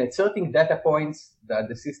looking at certain data points that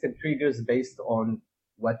the system triggers based on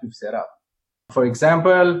what you've set up. For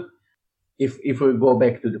example, if we go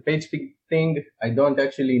back to the page speed thing, I don't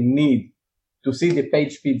actually need to see the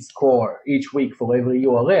page speed score each week for every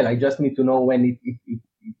URL. I just need to know when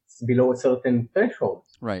it's below a certain threshold.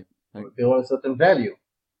 Right. Below a certain value.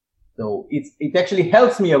 So it actually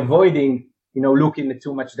helps me avoiding, looking at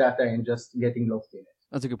too much data and just getting lost in it.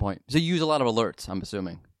 That's a good point. So you use a lot of alerts, I'm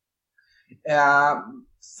assuming.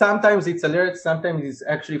 Sometimes it's alerts, sometimes it's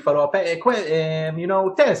actually follow-up,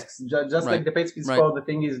 tasks. Just right. Like the page speed score, right. The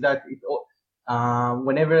thing is that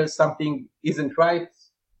whenever something isn't right,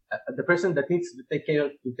 the person that needs to take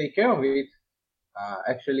care of it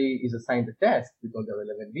actually is assigned the task with all the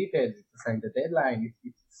relevant details. It's assigned the deadline.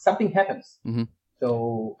 Something happens. Mm-hmm.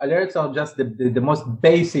 So alerts are just the most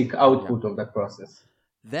basic output of that process.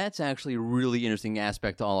 That's actually a really interesting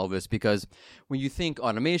aspect to all of this, because when you think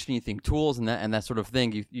automation, you think tools and that sort of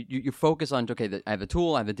thing. You focus on, okay, I have a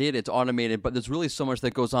tool, I have the data, it's automated, but there's really so much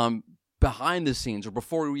that goes on behind the scenes or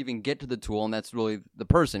before we even get to the tool, and that's really the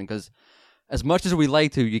person. Because as much as we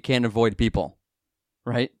like to, you can't avoid people,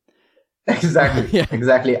 right? Exactly. Yeah.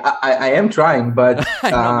 Exactly. I am trying, but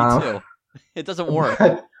I know, me too. It doesn't work.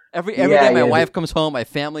 Every day my wife comes home, my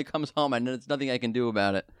family comes home, and there's nothing I can do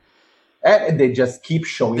about it. And they just keep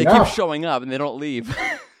showing up. They keep showing up, and they don't leave.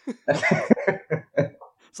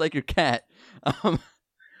 It's like your cat.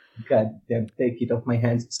 God damn, take it off my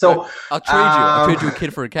hands. So I'll trade you a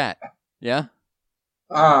kid for a cat. Yeah?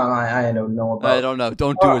 I don't know about. I don't know.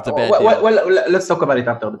 Don't do it. It's a bad deal. Well, let's talk about it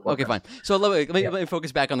after the podcast. Okay, fine. So let me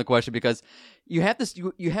focus back on the question, because you have this.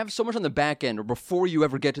 You have so much on the back end, or before you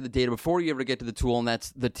ever get to the data, before you ever get to the tool, and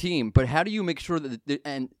that's the team. But how do you make sure that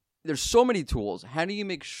and there's so many tools. How do you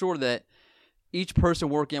make sure that each person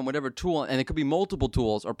working on whatever tool, and it could be multiple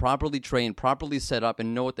tools, are properly trained, properly set up,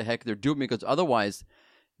 and know what the heck they're doing? Because otherwise,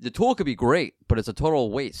 the tool could be great, but it's a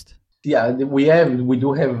total waste. Yeah, we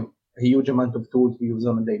do have a huge amount of tools we use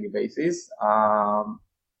on a daily basis.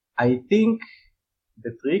 I think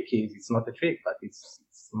the trick is, it's not a trick, but it's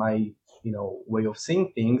my way of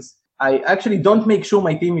seeing things. I actually don't make sure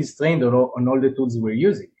my team is trained on all the tools we're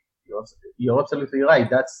using. You're absolutely right.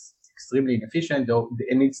 That's extremely inefficient,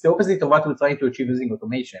 and it's the opposite of what we're trying to achieve using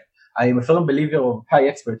automation. I am a firm believer of high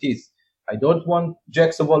expertise. I don't want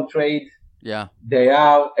jacks of all trade. Yeah. They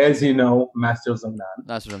are, as you know, masters of none.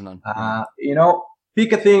 Masters of none.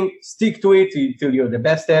 Pick a thing, stick to it until you're the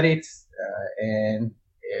best at it. And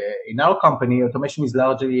in our company, automation is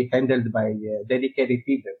largely handled by dedicated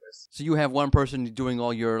team members. So you have one person doing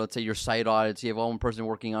all your, let's say, your site audits. You have one person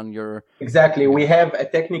working on your... Exactly. We have a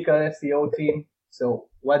technical SEO team. So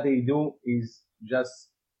what they do is just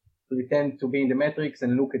pretend to be in the metrics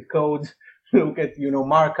and look at code, look at,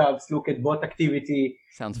 markups, look at bot activity.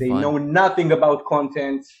 Sounds They fun. know nothing about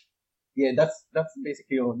content. Yeah, that's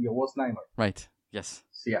basically your worst nightmare. Right. Yes.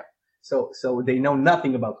 Yeah. So they know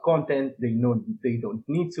nothing about content. They don't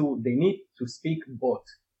need to. They need to speak both.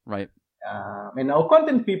 Right. And our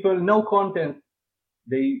content people know content.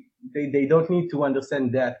 They don't need to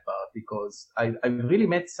understand that part, because I've really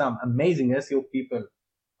met some amazing SEO people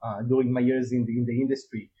during my years in the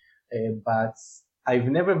industry, but I've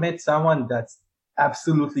never met someone that's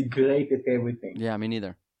absolutely great at everything. Yeah, me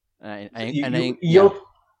neither.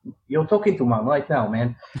 You're talking to mom right now,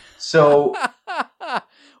 man. So.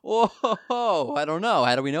 Whoa, I don't know.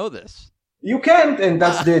 How do we know this? You can't, and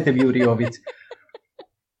that's the beauty of it.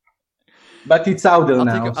 But it's out there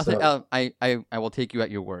now. I will take you at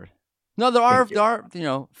your word. No, there are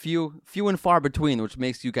few and far between, which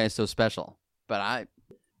makes you guys so special. But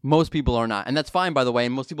Most people are not. And that's fine, by the way.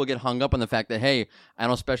 And most people get hung up on the fact that, hey, I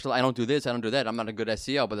don't do this, I don't do that. I'm not a good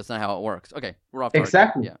SEO, but that's not how it works. Okay, we're off target.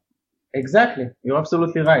 Exactly. Yeah. Exactly. You're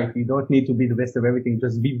absolutely right. You don't need to be the best of everything.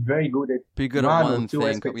 Just be very good at one or two thing.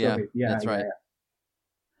 aspects Yeah, of it. Yeah, that's right. Yeah.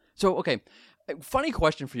 So, okay, funny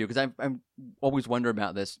question for you, because I'm always wonder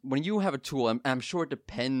about this. When you have a tool, I'm sure it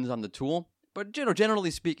depends on the tool, but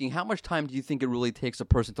generally speaking, how much time do you think it really takes a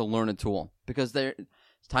person to learn a tool? Because as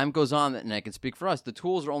time goes on, and I can speak for us, the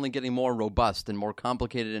tools are only getting more robust and more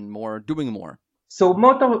complicated and doing more. So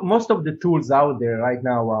most of the tools out there right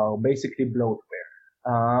now are basically bloatware.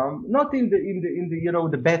 Not in the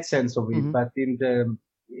the bad sense of it, but in the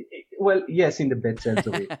yes, in the bad sense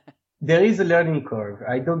of it. There is a learning curve.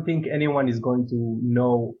 I don't think anyone is going to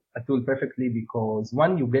know a tool perfectly, because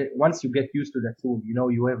once you get used to the tool,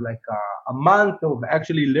 you have like a month of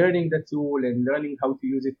actually learning the tool and learning how to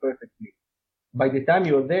use it perfectly. By the time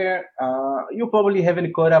you're there, you probably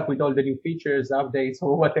haven't caught up with all the new features, updates,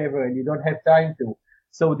 or whatever, and you don't have time to.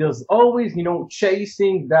 So there's always,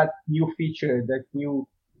 chasing that new feature, that new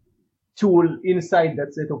tool inside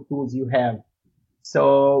that set of tools you have.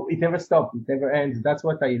 So it never stops. It never ends. That's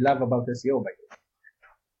what I love about SEO, by the way.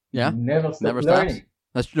 Yeah. You never stop Stops. learning.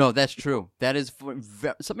 That's true. That is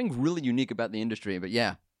something really unique about the industry, but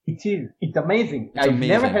yeah. It is. It's amazing. I've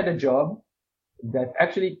never had a job that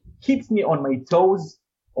actually keeps me on my toes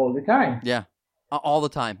all the time. Yeah. All the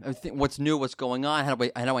time. I think what's new, what's going on, how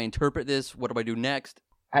do I interpret this? What do I do next?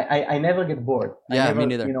 I never get bored. Yeah, me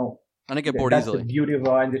neither. I don't get bored easily. That's the beauty of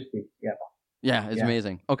our industry. Yeah. Yeah, it's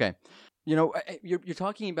amazing. Okay. You're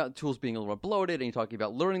talking about tools being a little bit bloated, and you're talking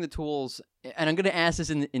about learning the tools. And I'm going to ask this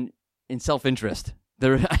in self-interest.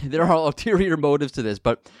 There are ulterior motives to this,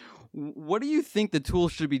 but what do you think the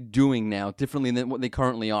tools should be doing now differently than what they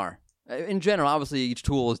currently are? In general, obviously, each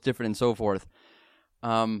tool is different and so forth.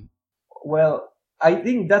 Well, I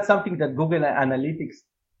think that's something that Google Analytics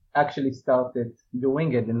actually started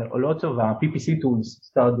doing it, and a lot of PPC tools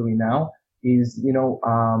start doing now, is,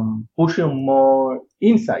 pushing more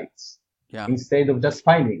insights instead of just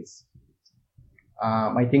findings.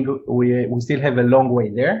 I think we still have a long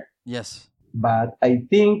way there. Yes. But I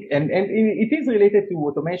think, and it is related to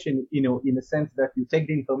automation, in a sense that you take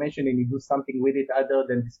the information and you do something with it other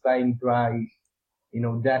than displaying dry,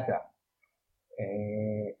 data.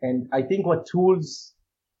 And I think what tools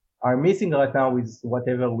are missing right now is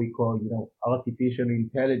whatever we call, artificial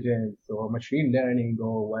intelligence or machine learning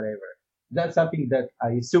or whatever. That's something that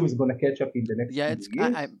I assume is going to catch up in the next few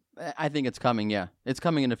years. I think it's coming. Yeah, it's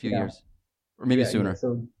coming in a few years, or maybe sooner.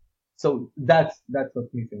 Yeah. So that's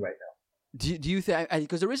what's missing right now. Do you think,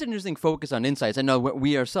 because there is an interesting focus on insights. I know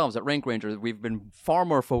we ourselves at Rank Ranger, we've been far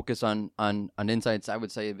more focused on insights, I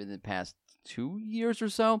would say, in the past 2 years or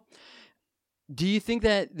so. Do you think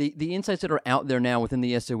that the insights that are out there now within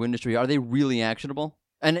the SEO industry, are they really actionable?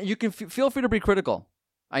 And you can feel free to be critical.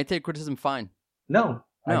 I take criticism fine. No,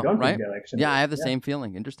 I don't think they're actionable. Yeah, I have the same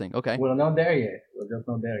feeling. Interesting. Okay. We're not there yet. We're just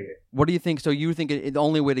not there yet. What do you think? So you think the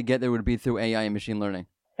only way to get there would be through AI and machine learning?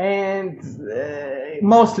 And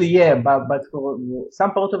mostly, yeah, but for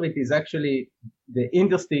some part of it is actually the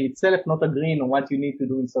industry itself not agreeing on what you need to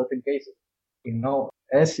do in certain cases.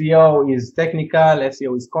 SEO is technical,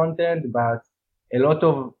 SEO is content, but a lot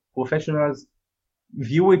of professionals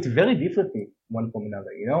view it very differently one from another,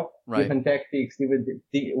 Right. Different tactics, different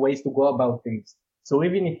ways to go about things. So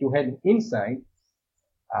even if you had insight,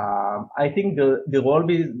 I think there will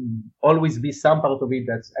always be some part of it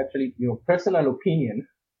that's actually, personal opinion.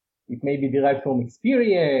 It may be derived from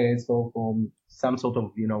experience or from some sort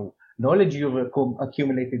of, knowledge you've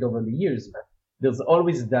accumulated over the years. But there's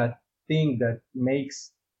always that thing that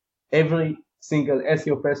makes every single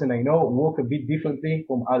SEO person I know work a bit differently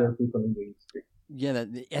from other people in the industry. Yeah,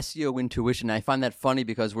 the SEO intuition. I find that funny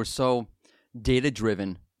because we're so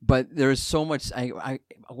data-driven, but there is so much, I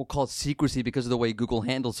will call it secrecy because of the way Google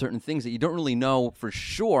handles certain things that you don't really know for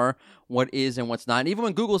sure what is and what's not. And even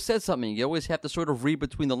when Google says something, you always have to sort of read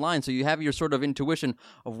between the lines, so you have your sort of intuition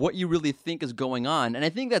of what you really think is going on. And I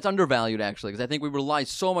think that's undervalued, actually, because I think we rely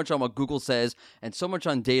so much on what Google says and so much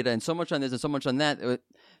on data and so much on this and so much on that.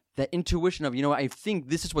 That intuition of, I think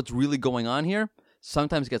this is what's really going on here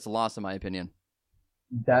sometimes gets lost, in my opinion.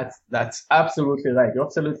 That's absolutely right. You're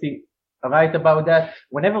absolutely right about that.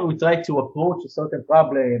 Whenever we try to approach a certain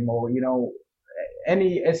problem or,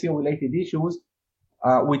 any SEO related issues,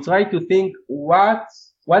 we try to think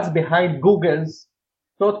what's behind Google's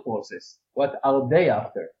thought process. What are they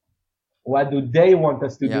after? What do they want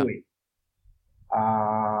us to do it?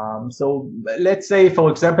 So let's say,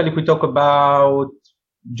 for example, if we talk about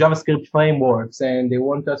JavaScript frameworks and they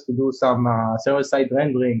want us to do some server-side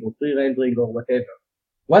rendering or pre-rendering or whatever.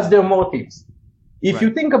 What's their motives? If Right. you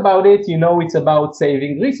think about it, it's about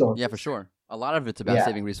saving resources. Yeah, for sure. A lot of it's about Yeah.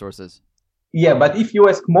 saving resources. Yeah, but if you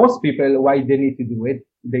ask most people why they need to do it,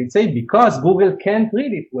 they'd say because Google can't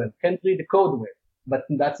read it well, can't read the code well. But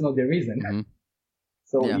that's not the reason. Mhm.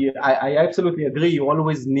 So Yeah. I absolutely agree. You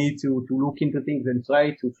always need to look into things and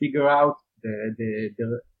try to figure out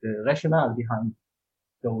the rationale behind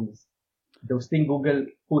those things Google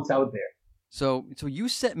puts out there. So you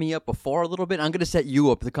set me up before a little bit. I'm going to set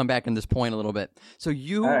you up to come back in this point a little bit. So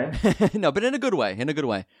you, All right. no, but in a good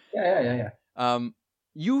way. Yeah.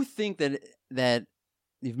 You think that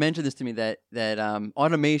you've mentioned this to me that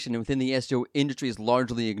automation within the SEO industry is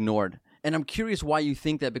largely ignored, and I'm curious why you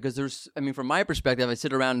think that, because from my perspective, I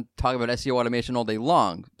sit around talking about SEO automation all day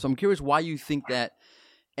long. So I'm curious why you think that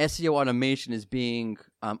SEO automation is being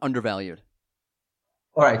undervalued.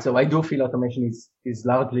 All right, so I do feel automation is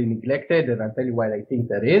largely neglected, and I'll tell you why I think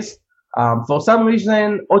that is. For some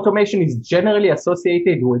reason, automation is generally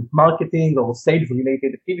associated with marketing or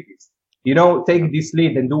sales-related activities. Take this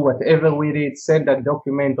lead and do whatever with it, send that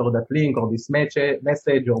document or that link or this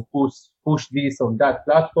message or push this on that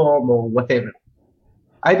platform or whatever.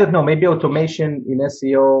 I don't know, maybe automation in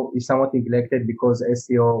SEO is somewhat neglected because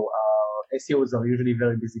SEOs are usually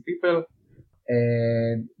very busy people,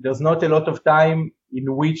 and there's not a lot of time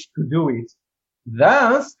in which to do it.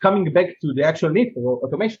 Thus, coming back to the actual need for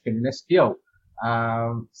automation in SEO.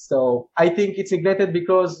 So I think it's neglected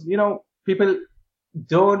because, people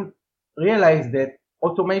don't realize that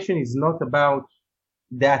automation is not about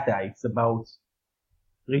data. It's about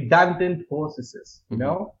redundant processes,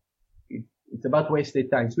 It's about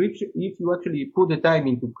wasted time. So if you actually put the time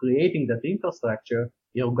into creating that infrastructure,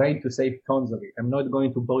 you're going to save tons of it. I'm not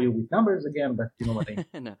going to bore you with numbers again, but you know what I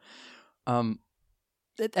mean. No.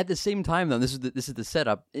 At the same time, though, this is the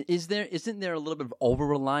setup. Isn't there a little bit of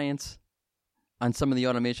over-reliance on some of the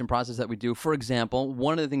automation process that we do? For example,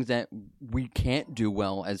 one of the things that we can't do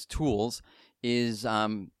well as tools is,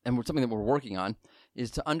 and something that we're working on,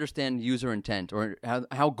 is to understand user intent, or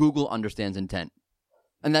how Google understands intent.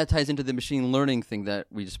 And that ties into the machine learning thing that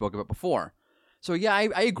we just spoke about before. So yeah,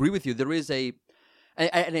 I agree with you. There is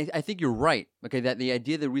I think you're right. Okay, that the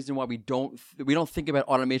idea, the reason why we don't think about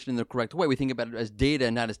automation in the correct way, we think about it as data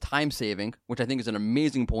and not as time saving, which I think is an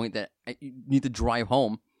amazing point that you need to drive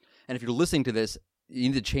home. And if you're listening to this, you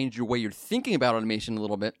need to change your way you're thinking about automation a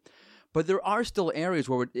little bit. But there are still areas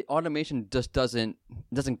where automation just doesn't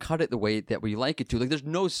cut it the way that we like it to. Like, there's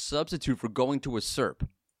no substitute for going to a SERP,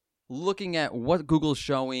 looking at what Google's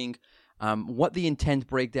showing, what the intent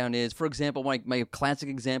breakdown is. For example, my classic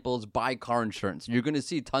example is buy car insurance. You're going to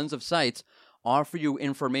see tons of sites offer you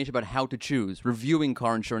information about how to choose, reviewing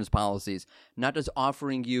car insurance policies, not just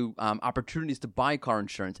offering you opportunities to buy car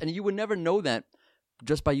insurance. And you would never know that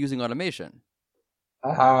just by using automation.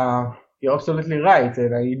 You're absolutely right,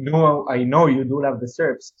 and I know you do love the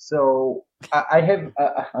SERPs. So I have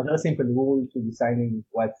a very simple rule to deciding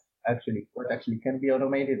what actually can be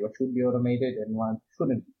automated, what should be automated, and what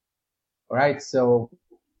shouldn't be. All right. So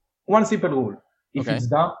one simple rule: if it's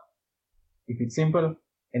dumb, if it's simple,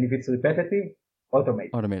 and if it's repetitive,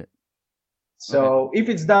 automate. Automate it. So if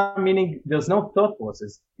it's dumb, meaning there's no thought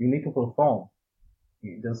process, you need to perform.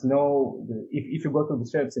 There's no, if you go to the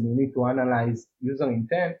SERPs and you need to analyze user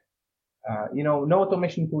intent, no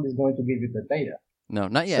automation tool is going to give you the data. No,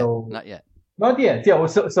 not yet. So, not yet. Not yet. Yeah.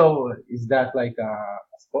 So is that like a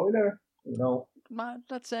spoiler?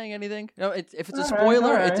 Not saying anything. No, if it's a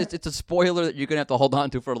spoiler, right. It's a spoiler that you're gonna have to hold on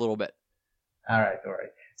to for a little bit. All right.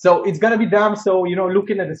 So it's gonna be dumb. So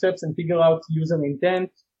looking at the SERPs and figure out user intent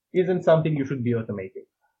isn't something you should be automating.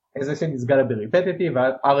 As I said, it's gotta be repetitive.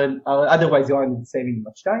 Otherwise, you aren't saving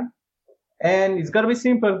much time. And it's gotta be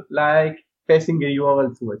simple, like passing a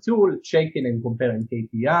URL to a tool, checking and comparing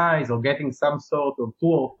KPIs, or getting some sort of true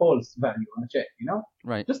or false value on a check.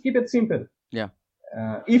 Right. Just keep it simple. Yeah.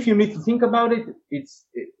 If you need to think about it,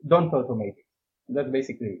 don't automate it. That's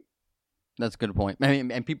basically it. That's a good point.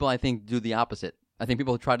 And people, I think, do the opposite. I think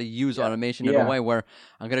people try to use automation in a way where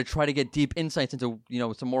I'm going to try to get deep insights into,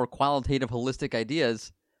 some more qualitative, holistic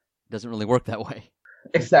ideas. It doesn't really work that way.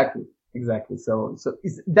 Exactly. So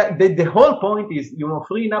the whole point is,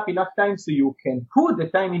 freeing up enough time so you can put the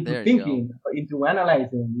time into thinking, into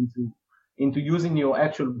analyzing, into using your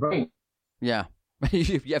actual brain. Yeah.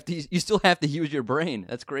 You still have to use your brain.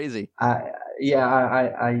 That's crazy. I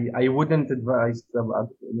wouldn't advise,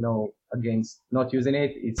 against not using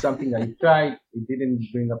it. It's something I tried. It didn't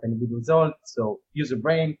bring up any good results. So use your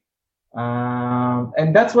brain.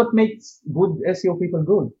 And that's what makes good SEO people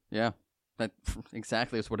good. Yeah, that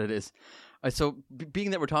exactly is what it is. So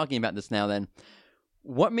being that we're talking about this now, then,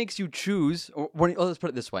 what makes you choose, or let's put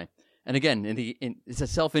it this way. And again, it's a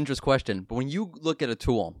self-interest question, but when you look at a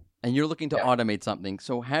tool and you're looking to automate something,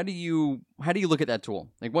 so how do you look at that tool?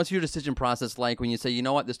 Like, what's your decision process like when you say, you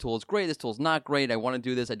know what, this tool is great, this tool's not great, I want to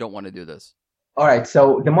do this, I don't want to do this? All right.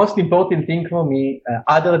 So the most important thing for me,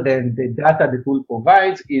 other than the data the tool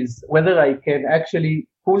provides, is whether I can actually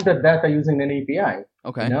pull that data using an API.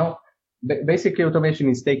 Okay. You know, basically automation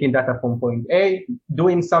is taking data from point A,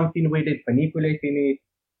 doing something with it, manipulating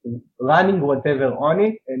it, running whatever on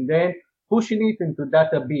it, and then pushing it into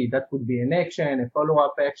data B. That could be an action, a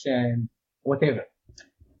follow-up action, whatever.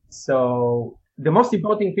 So the most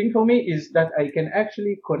important thing for me is that I can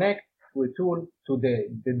actually connect to a tool to the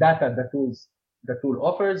data the tool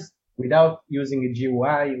offers without using a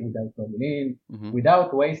GUI, without logging in,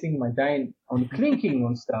 without wasting my time on clicking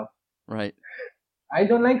on stuff. Right. I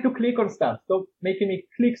don't like to click on stuff. Stop making me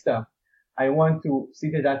click stuff. I want to see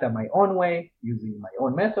the data my own way, using my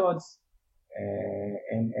own methods.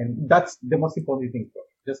 And that's the most important thing for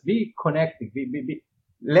me. Just be connected.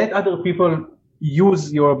 Let other people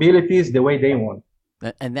use your abilities the way they want.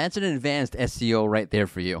 And that's an advanced SEO right there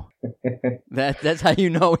for you. That's how you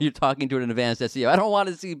know you're talking to an advanced SEO. I don't want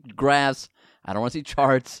to see graphs. I don't want to see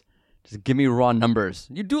charts. Just give me raw numbers.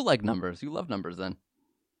 You do like numbers. You love numbers then.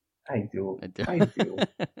 I do.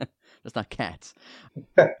 That's not cats.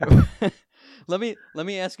 Let me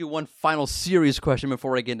ask you one final serious question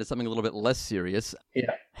before I get into something a little bit less serious.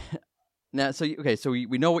 Yeah. Now, so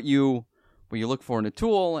we know what you look for in a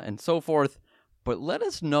tool and so forth, but let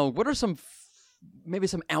us know what are maybe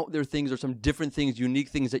some out there things or some different things, unique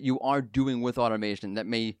things that you are doing with automation that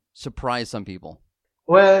may surprise some people.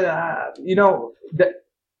 Well, the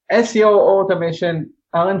SEO automation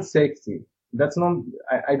aren't sexy. That's not.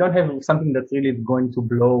 I don't have something that's really going to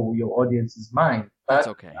blow your audience's mind. But that's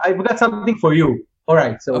okay. I've got something for you. All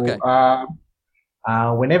right. So, okay.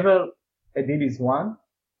 Whenever a deal is won,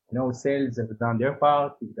 sales have done their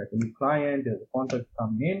part. You've got a new client, there's a contract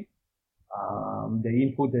coming in. They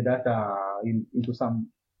input the data into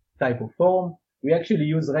some type of form. We actually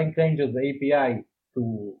use RankRanger's API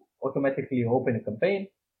to automatically open a campaign.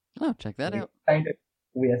 Oh, check that out.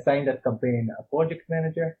 We assign that campaign a project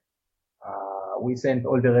manager. We send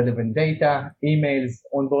all the relevant data, emails,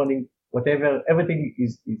 onboarding, whatever. Everything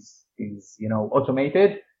is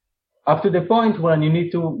automated up to the point when you need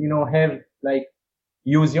to, have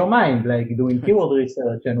use your mind, like doing keyword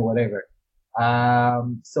research and whatever.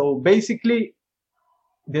 So basically,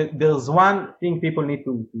 there's one thing people need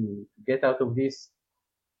to get out of this.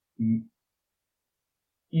 You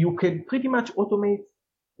can pretty much automate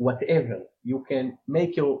whatever. You can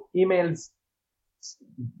make your emails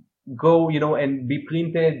go, and be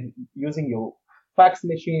printed using your fax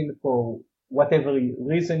machine for whatever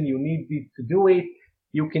reason you need it to do it.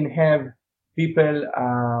 You can have people,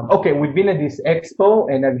 we've been at this expo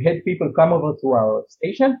and I've had people come over to our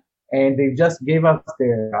station and they just gave us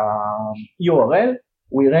their URL.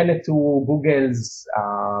 We ran it to Google's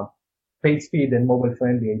page speed and mobile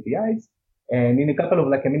friendly APIs. And in a couple of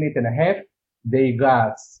a minute and a half, they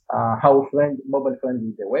got how mobile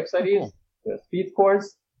friendly their website is, their speed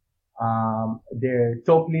scores, their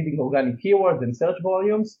top leading organic keywords and search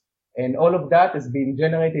volumes. And all of that has been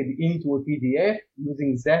generated into a PDF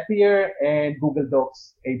using Zapier and Google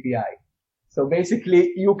Docs API. So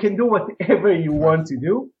basically, you can do whatever you want to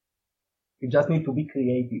do. You just need to be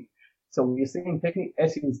creative. So you're saying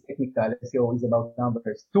SEO is technical, SEO is about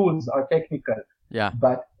numbers. Tools are technical. Yeah.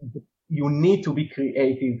 But you need to be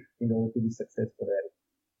creative in order to be successful at it.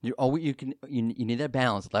 You need that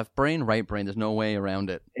balance. Left brain, right brain. There's no way around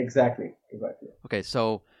it. Exactly. Okay,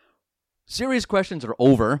 so serious questions are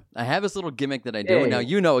over. I have this little gimmick that I do. Now,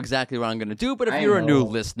 you know exactly what I'm going to do, but if you're a new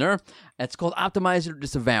listener, it's called Optimize It or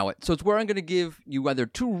Disavow It. So it's where I'm going to give you either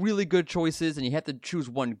two really good choices, and you have to choose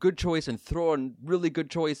one good choice and throw a really good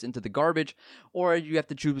choice into the garbage, or you have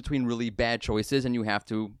to choose between really bad choices, and you have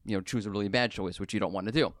to choose a really bad choice, which you don't want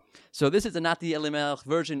to do. So this is a Not the LML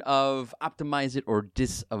version of Optimize It or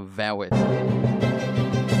Disavow It.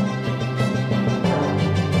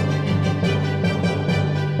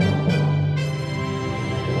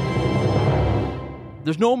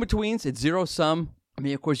 There's no in-betweens. It's zero-sum. I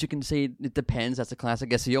mean, of course, you can say it depends. That's a classic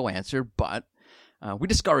SEO answer, but we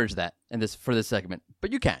discourage that for this segment.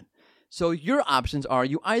 But you can. So your options are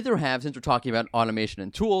you either have, since we're talking about automation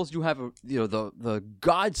and tools, you have the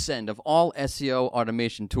godsend of all SEO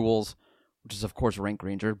automation tools, which is, of course,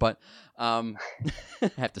 RankRanger, but I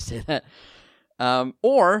have to say that.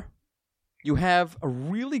 Or you have a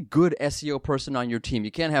really good SEO person on your team.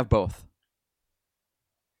 You can't have both.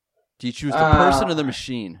 Do you choose the person or the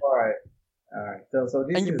machine? All right. So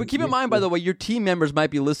this But keep in mind, by the way, your team members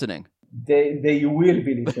might be listening. they will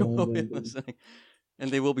be They listening. will be listening,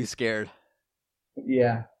 and they will be scared.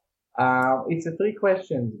 Yeah. It's a trick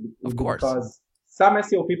question. Of course. Because some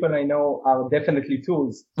SEO people I know are definitely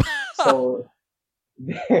tools. So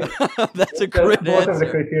That's a great both of the answer.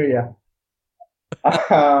 criteria.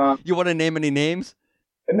 You want to name any names?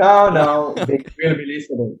 No, they will be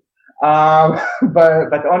listening.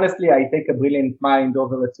 But honestly, I take a brilliant mind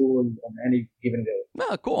over a tool on any given day.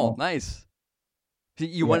 Oh, cool. Nice. So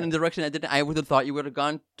you went in the direction I would have thought you would have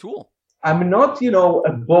gone tool. I'm not,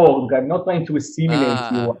 a Borg. I'm not trying to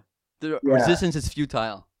assimilate you. The resistance is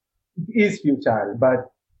futile. It is futile, but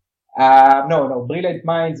no. Brilliant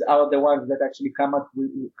minds are the ones that actually come up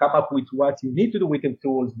with what you need to do with the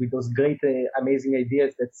tools, with those great, amazing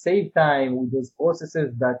ideas that save time, with those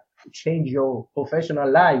processes that change your professional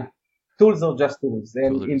life. Tools are just tools,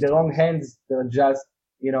 and in the wrong hands, they're just,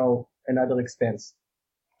 another expense.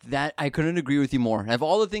 That I couldn't agree with you more. Of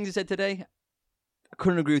all the things you said today, I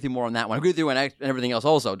couldn't agree with you more on that one. I agree with you on everything else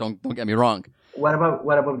also. Don't get me wrong. What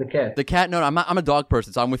about the cat? The cat? No, I'm a dog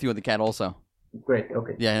person, so I'm with you on the cat also. Great.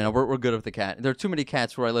 Okay. Yeah, we're good with the cat. There are too many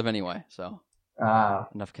cats where I live anyway, so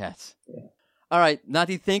enough cats. Yeah. All right,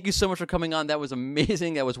 Nati, thank you so much for coming on. That was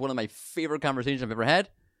amazing. That was one of my favorite conversations I've ever had,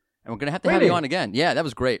 and we're gonna have to have you on again. Yeah, that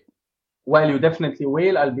was great. Well, you definitely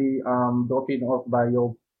will. I'll be dropping off by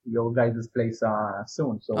your guys' place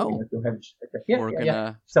soon, so to have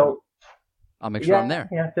So I'll make sure I'm there.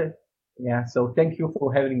 Yeah. So thank you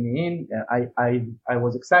for having me in. I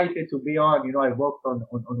was excited to be on. I worked on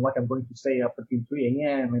what I'm going to say up until 3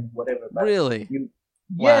 a.m. and whatever. But really?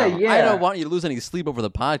 Yeah. I don't want you to lose any sleep over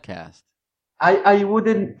the podcast. I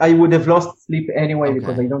would have lost sleep anyway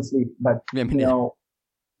because I don't sleep. But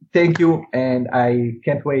thank you, and I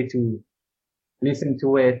can't wait to listen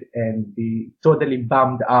to it and be totally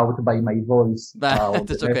bummed out by my voice.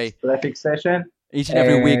 That's okay. Traffic session. Each and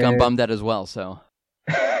every week, I'm bummed out as well. So.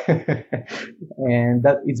 And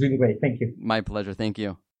it's been great. Thank you. My pleasure. Thank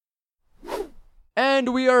you.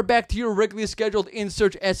 And we are back to your regularly scheduled In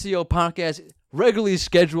Search SEO podcast. Regularly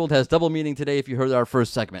scheduled has double meaning today if you heard our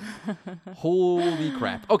first segment. Holy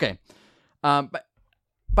crap. Okay. But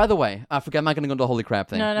by the way, I forgot I'm not going to go into the holy crap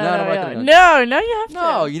thing. No, you have to.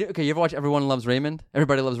 No, you ever watch Everyone Loves Raymond?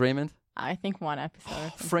 Everybody Loves Raymond? I think one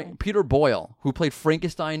episode. Peter Boyle, who played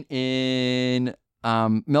Frankenstein in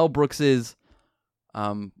Mel Brooks's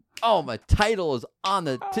my title is on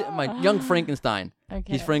my Young Frankenstein.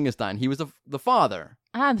 Okay. He's Frankenstein. He was the father.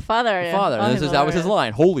 The father. The father. And that was his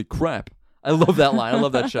line. Holy crap. I love that line. I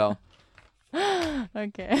love that show.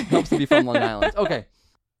 Okay. Helps to be from Long Island. Okay.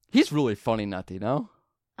 He's really funny, Nati, no?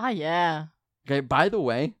 Yeah. Okay, by the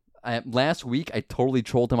way, last week I totally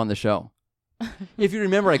trolled him on the show. If you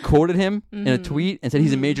remember, I quoted him in a tweet and said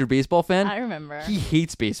he's a major baseball fan. I remember. He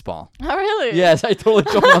hates baseball. Oh, really? Yes, I totally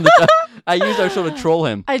trolled him on the show. I used our show to troll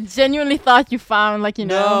him. I genuinely thought you found,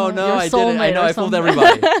 No, your I didn't. I know, I fooled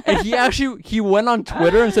everybody. And he went on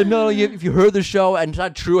Twitter and said, no, if you heard the show and it's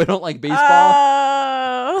not true, I don't like baseball.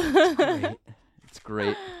 Oh. It's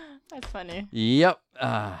great. That's funny. Yep.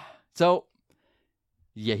 So,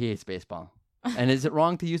 he hates baseball. And is it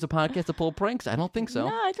wrong to use a podcast to pull pranks? I don't think so.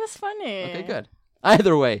 No, it was funny. Okay, good.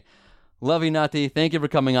 Either way, love you, Nati. Thank you for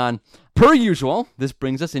coming on. Per usual, this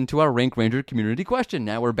brings us into our Rank Ranger community question.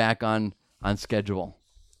 Now we're back on schedule.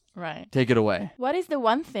 Right. Take it away. What is the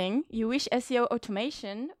one thing you wish SEO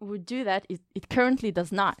automation would do that it currently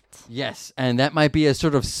does not? Yes, and that might be a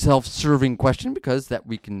sort of self-serving question because that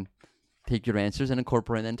we can take your answers and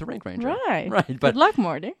incorporate them into Rank Ranger. Right. But, good luck,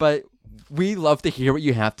 Morty. But we love to hear what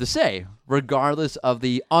you have to say, regardless of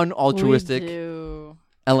the unaltruistic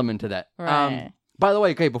element to that. Right. By the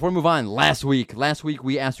way, okay, before we move on, last week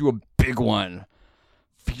we asked you a big one.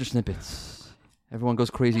 Feature snippets. Everyone goes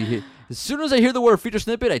crazy here. As soon as I hear the word feature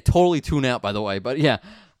snippet, I totally tune out, by the way. But yeah,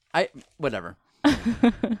 whatever.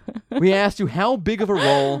 We asked you, how big of a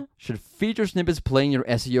role should feature snippets play in your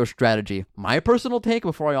SEO strategy? My personal take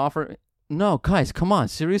before I offer... No, guys, come on,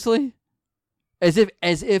 seriously? As if,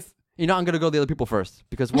 I'm going to go the other people first,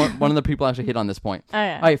 because one of the people actually hit on this point. Oh,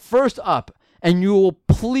 yeah. All right, first up, and you will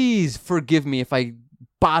please forgive me if I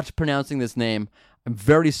botch pronouncing this name. I'm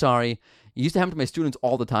very sorry. It used to happen to my students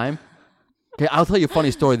all the time. Okay, I'll tell you a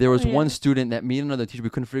funny story. There was one student that me and another teacher, we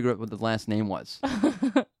couldn't figure out what the last name was.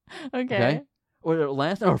 Okay. Or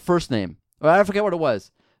last name or first name. Or I forget what it was.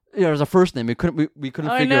 There was a first name. We couldn't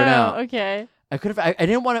figure it out. Okay. I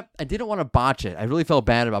didn't want to botch it. I really felt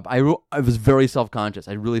bad about it. I was very self-conscious.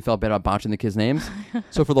 I really felt bad about botching the kids' names.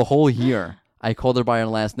 So for the whole year, I called her by her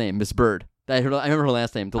last name, Miss Bird. I remember her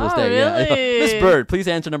last name till this day. Really? Yeah. Miss Bird, please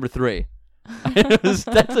answer number 3.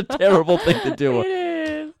 That's a terrible thing to do. It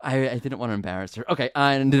is. I didn't want to embarrass her. Okay,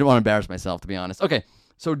 I didn't want to embarrass myself, to be honest. Okay,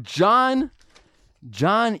 so John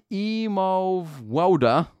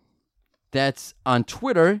Emowoda, that's on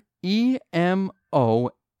Twitter, EMOAVWODUA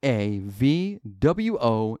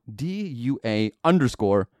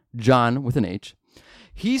 _ with an H.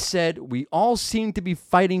 He said, we all seem to be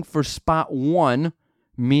fighting for spot 1,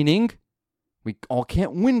 meaning we all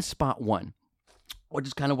can't win spot 1, which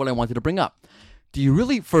is kind of what I wanted to bring up.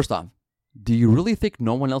 First off, do you really think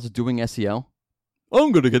no one else is doing SEO?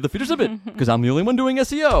 I'm going to get the feature snippet because I'm the only one doing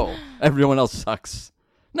SEO. Everyone else sucks.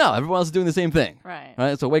 No, everyone else is doing the same thing. Right. All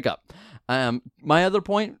right, so wake up. My other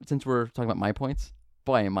point, since we're talking about my points,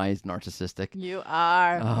 boy, am I narcissistic. You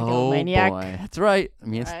are a Oh, maniac. boy. That's right.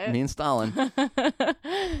 Me and Stalin.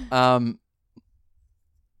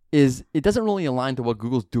 Is it doesn't really align to what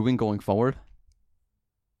Google's doing going forward.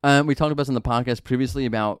 We talked about this in the podcast previously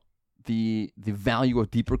about the value of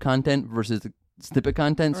deeper content versus snippet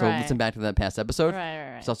content. So Right. listen back to that past episode.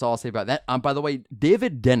 Right. So that's all I'll say about that. By the way,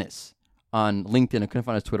 David Dennis on LinkedIn, I couldn't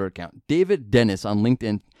find his Twitter account. David Dennis on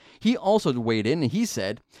LinkedIn, he also weighed in and he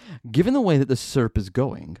said, given the way that the SERP is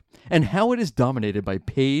going and how it is dominated by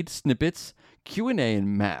paid snippets, Q&A,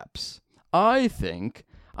 and maps, I think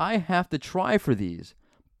I have to try for these.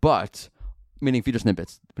 But, meaning feature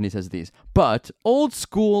snippets when he says these, but old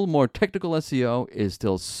school, more technical SEO is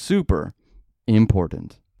still super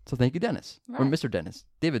important. So thank you, Dennis. Or Right. Mr. Dennis.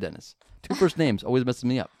 David Dennis. 2 first names always messes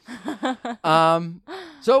me up.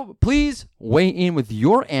 So please weigh in with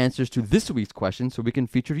your answers to this week's question so we can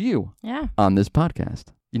feature you Yeah. on this podcast.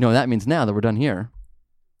 You know what that means now that we're done here.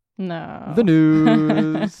 No. The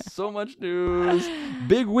news. So much news.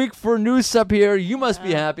 Big week for news up here. You must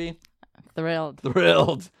be happy. Thrilled.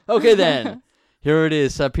 Thrilled. Okay then. Here it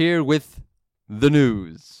is up here with the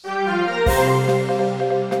news.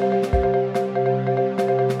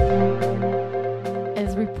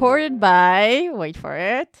 As reported by, wait for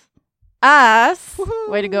it, us.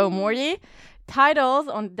 Way to go, Morty. Titles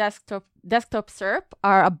on desktop SERP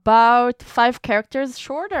are about 5 characters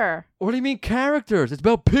shorter. What do you mean characters? It's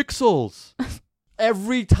about pixels.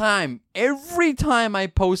 Every time I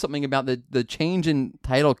post something about the change in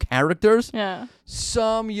title characters, Yeah.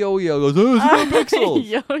 some yo-yo goes, oh, it's about pixels.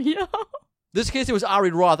 Yo. This case, it was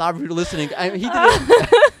Ari Roth. Ari, if you're listening, he did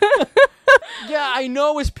it. Yeah, I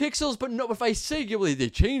know it's pixels, but no. If I say they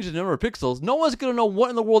changed the number of pixels, no one's gonna know what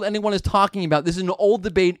in the world anyone is talking about. This is an old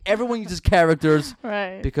debate. Everyone uses characters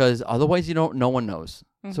Right. because otherwise, no one knows.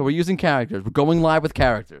 So we're using characters. We're going live with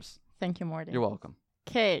characters. Thank you, Morty. You're welcome.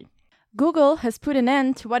 Okay. Google has put an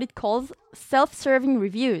end to what it calls self-serving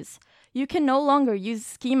reviews. You can no longer use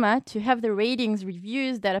schema to have the ratings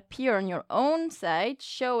reviews that appear on your own site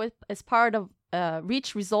show it as part of a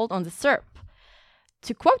rich result on the SERP.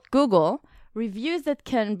 To quote Google, reviews that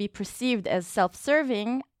can be perceived as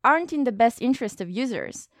self-serving aren't in the best interest of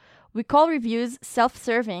users. We call reviews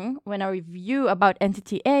self-serving when a review about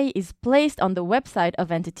entity A is placed on the website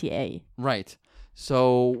of entity A. Right.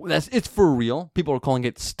 So it's for real. People are calling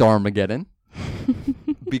it Starmageddon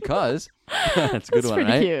because that's a good That's one,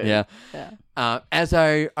 pretty right? cute. Yeah. As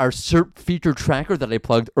our SERP feature tracker that I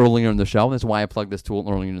plugged earlier in the show, that's why I plugged this tool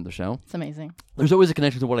earlier in the show. It's amazing. There's always a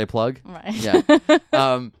connection to what I plug. Right.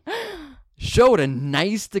 Yeah. Showed a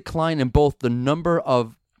nice decline in both the number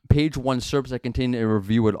of page 1 SERPs that contain a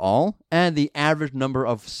review at all and the average number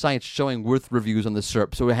of sites showing worth reviews on the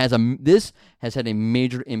SERP. So this has had a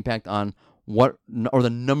major impact on the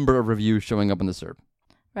number of reviews showing up on the SERP.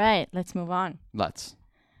 Right. Let's move on. Let's.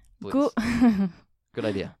 Please. Go- Good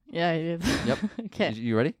idea. Yeah, it is. Yep. Okay.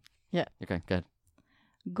 You ready? Yeah. Okay, go ahead.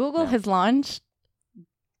 Google Yeah. has launched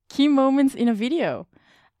key moments in a video.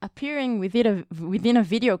 Appearing within a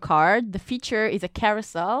video card, the feature is a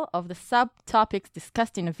carousel of the subtopics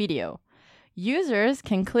discussed in a video. Users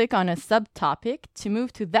can click on a subtopic to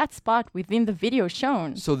move to that spot within the video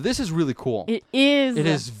shown. So this is really cool. It is. It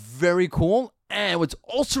is very cool. And what's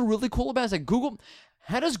also really cool about it is that Google,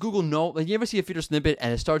 how does Google know? Like, you ever see a feature snippet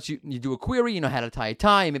and it starts, you do a query, you know how to tie a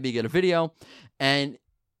tie, maybe you get a video, and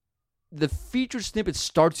the feature snippet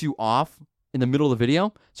starts you off in the middle of the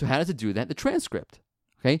video. So how does it do that? The transcript.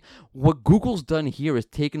 Okay. What Google's done here is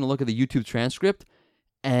taken a look at the YouTube transcript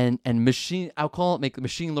and I'll call it, make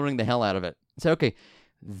machine learning the hell out of it. Say, okay,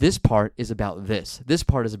 this part is about this. This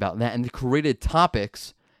part is about that. And they created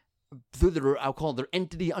topics that are, I'll call it their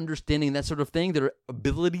entity understanding, that sort of thing, their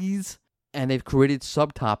abilities. And they've created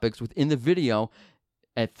subtopics within the video.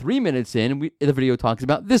 At 3 minutes in, the video talks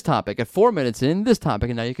about this topic. At 4 minutes in, this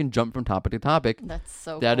topic. And now you can jump from topic to topic. That's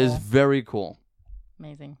so That cool. is very cool.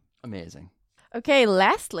 Amazing. Amazing. Okay,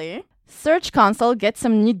 lastly, Search Console gets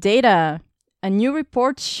some new data. A new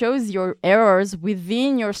report shows your errors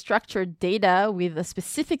within your structured data with a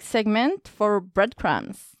specific segment for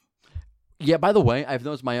breadcrumbs. Yeah, by the way, I've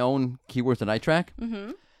noticed my own keywords that I track.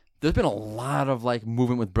 Mm-hmm. There's been a lot of like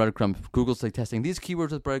movement with breadcrumbs. Google's like testing these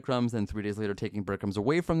keywords with breadcrumbs, then 3 days later taking breadcrumbs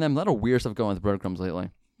away from them. A lot of weird stuff going with breadcrumbs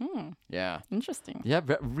lately. Yeah. Interesting. Yeah,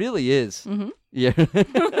 really is. Mm-hmm. Yeah.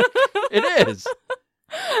 It is.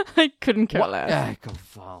 I couldn't care less. Yeah,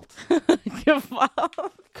 Gevalt.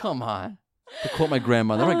 Gevalt. Come on. To quote my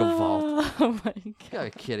grandmother, I'm like Gevalt. Oh my god. You're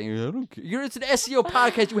kidding. I don't care. It's an SEO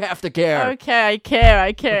podcast. You have to care. Okay, I care.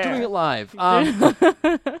 We're doing it live.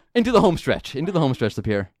 Into the home stretch.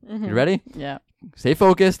 Sapir. Mm-hmm. You ready? Yeah. Stay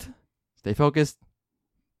focused. I'm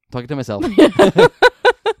talking to myself.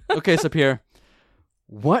 Okay, Sapir.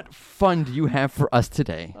 What fun do you have for us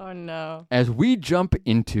today? Oh no. As we jump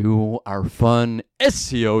into our fun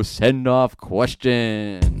SEO send-off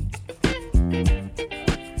question.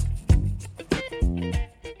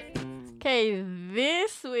 Okay,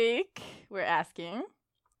 this week we're asking.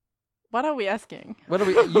 What are we asking?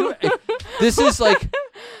 This is like,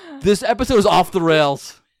 this episode is off the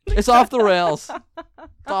rails. It's off the rails.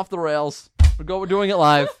 It's off the rails. We're doing it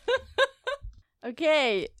live.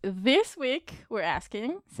 Okay, this week we're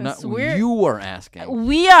asking. You are asking.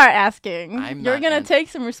 We are asking. You're gonna take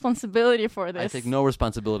some responsibility for this. I take no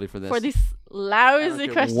responsibility for this. For this lousy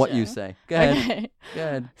question. What you say? Go ahead. Okay. Go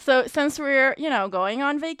ahead. So since we're going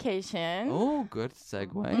on vacation. Oh, good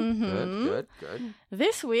segue. Mm-hmm. Good.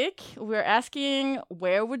 This week we're asking,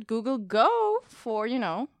 where would Google go for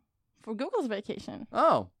Google's vacation?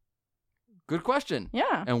 Oh, good question.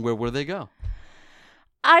 Yeah. And where would they go?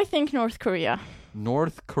 I think North Korea.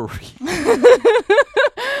 North Korea.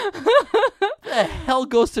 The hell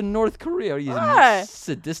goes to North Korea? Are you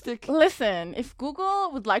sadistic? Listen, if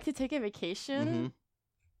Google would like to take a vacation,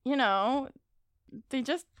 they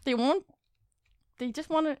just want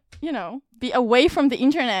to, be away from the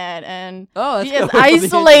internet and be as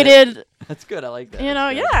isolated. That's good. I like that.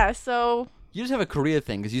 Yeah. So you just have a Korea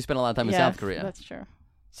thing because you spend a lot of time in South Korea. That's true.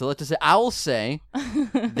 So let's just say, I will say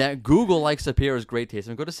that Google likes Sapir's great taste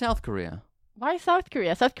and go to South Korea. Why South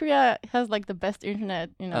Korea? South Korea has like the best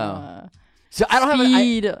internet, So I don't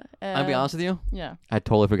speed. I'll be honest with you. Yeah. I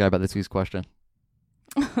totally forgot about this week's question.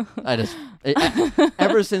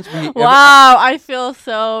 Ever since we. Wow, I feel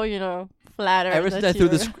so, flattered. Ever since I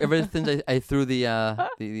threw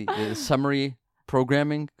the summary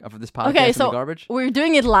programming of this podcast in the garbage. We're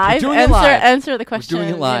doing it live. Answer the question. We're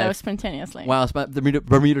doing it live. Spontaneously. Wow, it's about the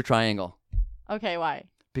Bermuda Triangle. Okay, why?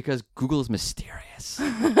 Because Google is mysterious.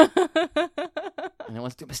 And it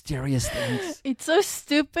wants to do mysterious things. It's so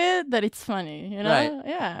stupid that it's funny, Right.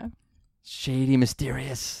 Yeah. Shady,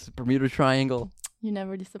 mysterious Bermuda Triangle. You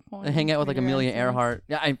never disappoint. I hang out with like Amelia Earhart.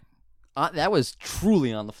 Yeah, that was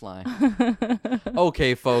truly on the fly.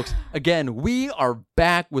 Okay, folks. Again, we are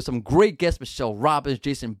back with some great guests. Michelle Robbins,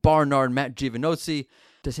 Jason Barnard, Matt Giovanozzi.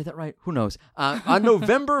 Did I say that right? Who knows? On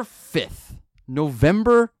November 5th,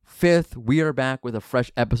 we are back with a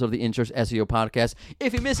fresh episode of the Insurance SEO podcast.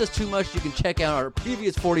 If you miss us too much, you can check out our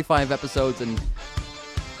previous 45 episodes and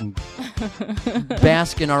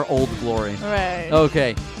bask in our old glory. Right.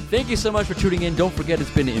 Okay. Thank you so much for tuning in. Don't forget,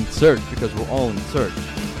 it's been In Search, because we're all in search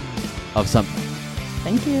of something.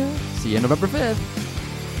 Thank you. See you November 5th.